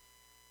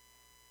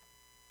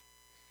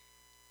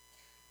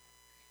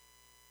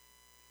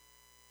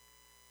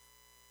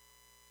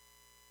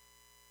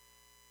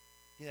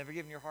 If you've never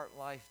given your heart and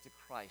life to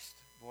Christ,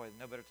 boy,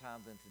 no better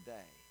time than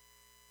today.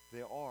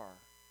 There are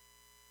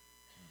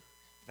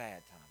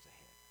bad times ahead.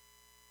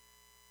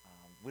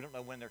 We don't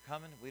know when they're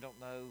coming. We don't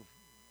know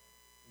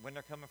when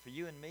they're coming for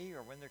you and me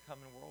or when they're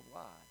coming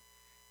worldwide.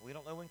 We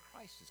don't know when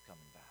Christ is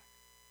coming back.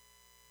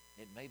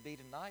 It may be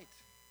tonight,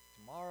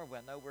 tomorrow. I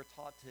know we're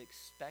taught to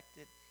expect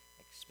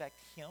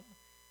him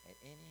at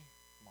any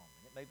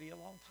moment. It may be a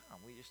long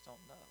time. We just don't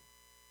know.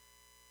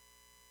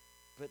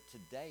 But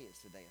today is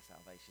the day of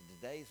salvation.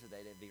 Today is the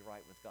day to be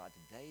right with God.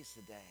 Today is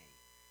the day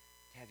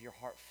to have your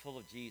heart full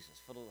of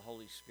Jesus, full of the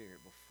Holy Spirit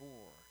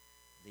before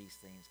these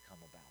things come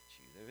about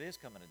you. There is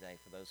coming a day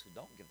for those who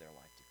don't give their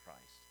life to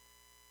Christ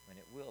when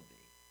it will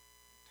be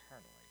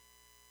eternally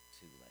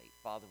too late.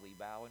 Father, we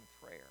bow in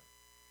prayer.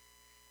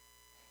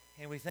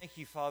 And we thank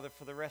you, Father,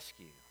 for the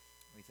rescue.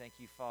 We thank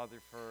you,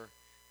 Father, for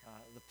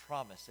the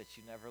promise that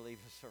you never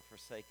leave us or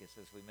forsake us,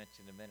 as we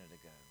mentioned a minute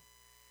ago.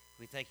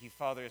 We thank you,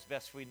 Father, as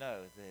best we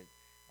know, that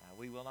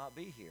we will not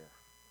be here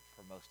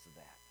for most of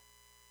that.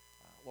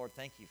 Lord,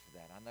 thank you for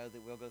that. I know that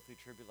we'll go through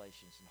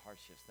tribulations and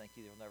hardships. Thank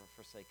you that you'll never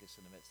forsake us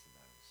in the midst of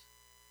those.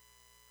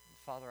 And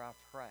Father, I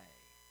pray,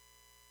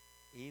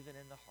 even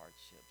in the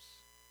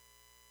hardships,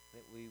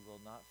 that we will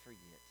not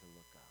forget to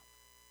look up,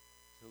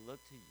 to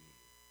look to you,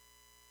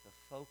 to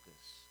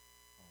focus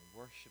on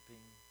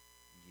worshiping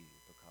you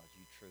because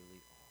you truly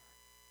are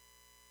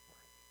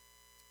worthy.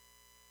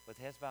 With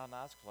heads bowed and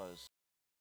eyes closed,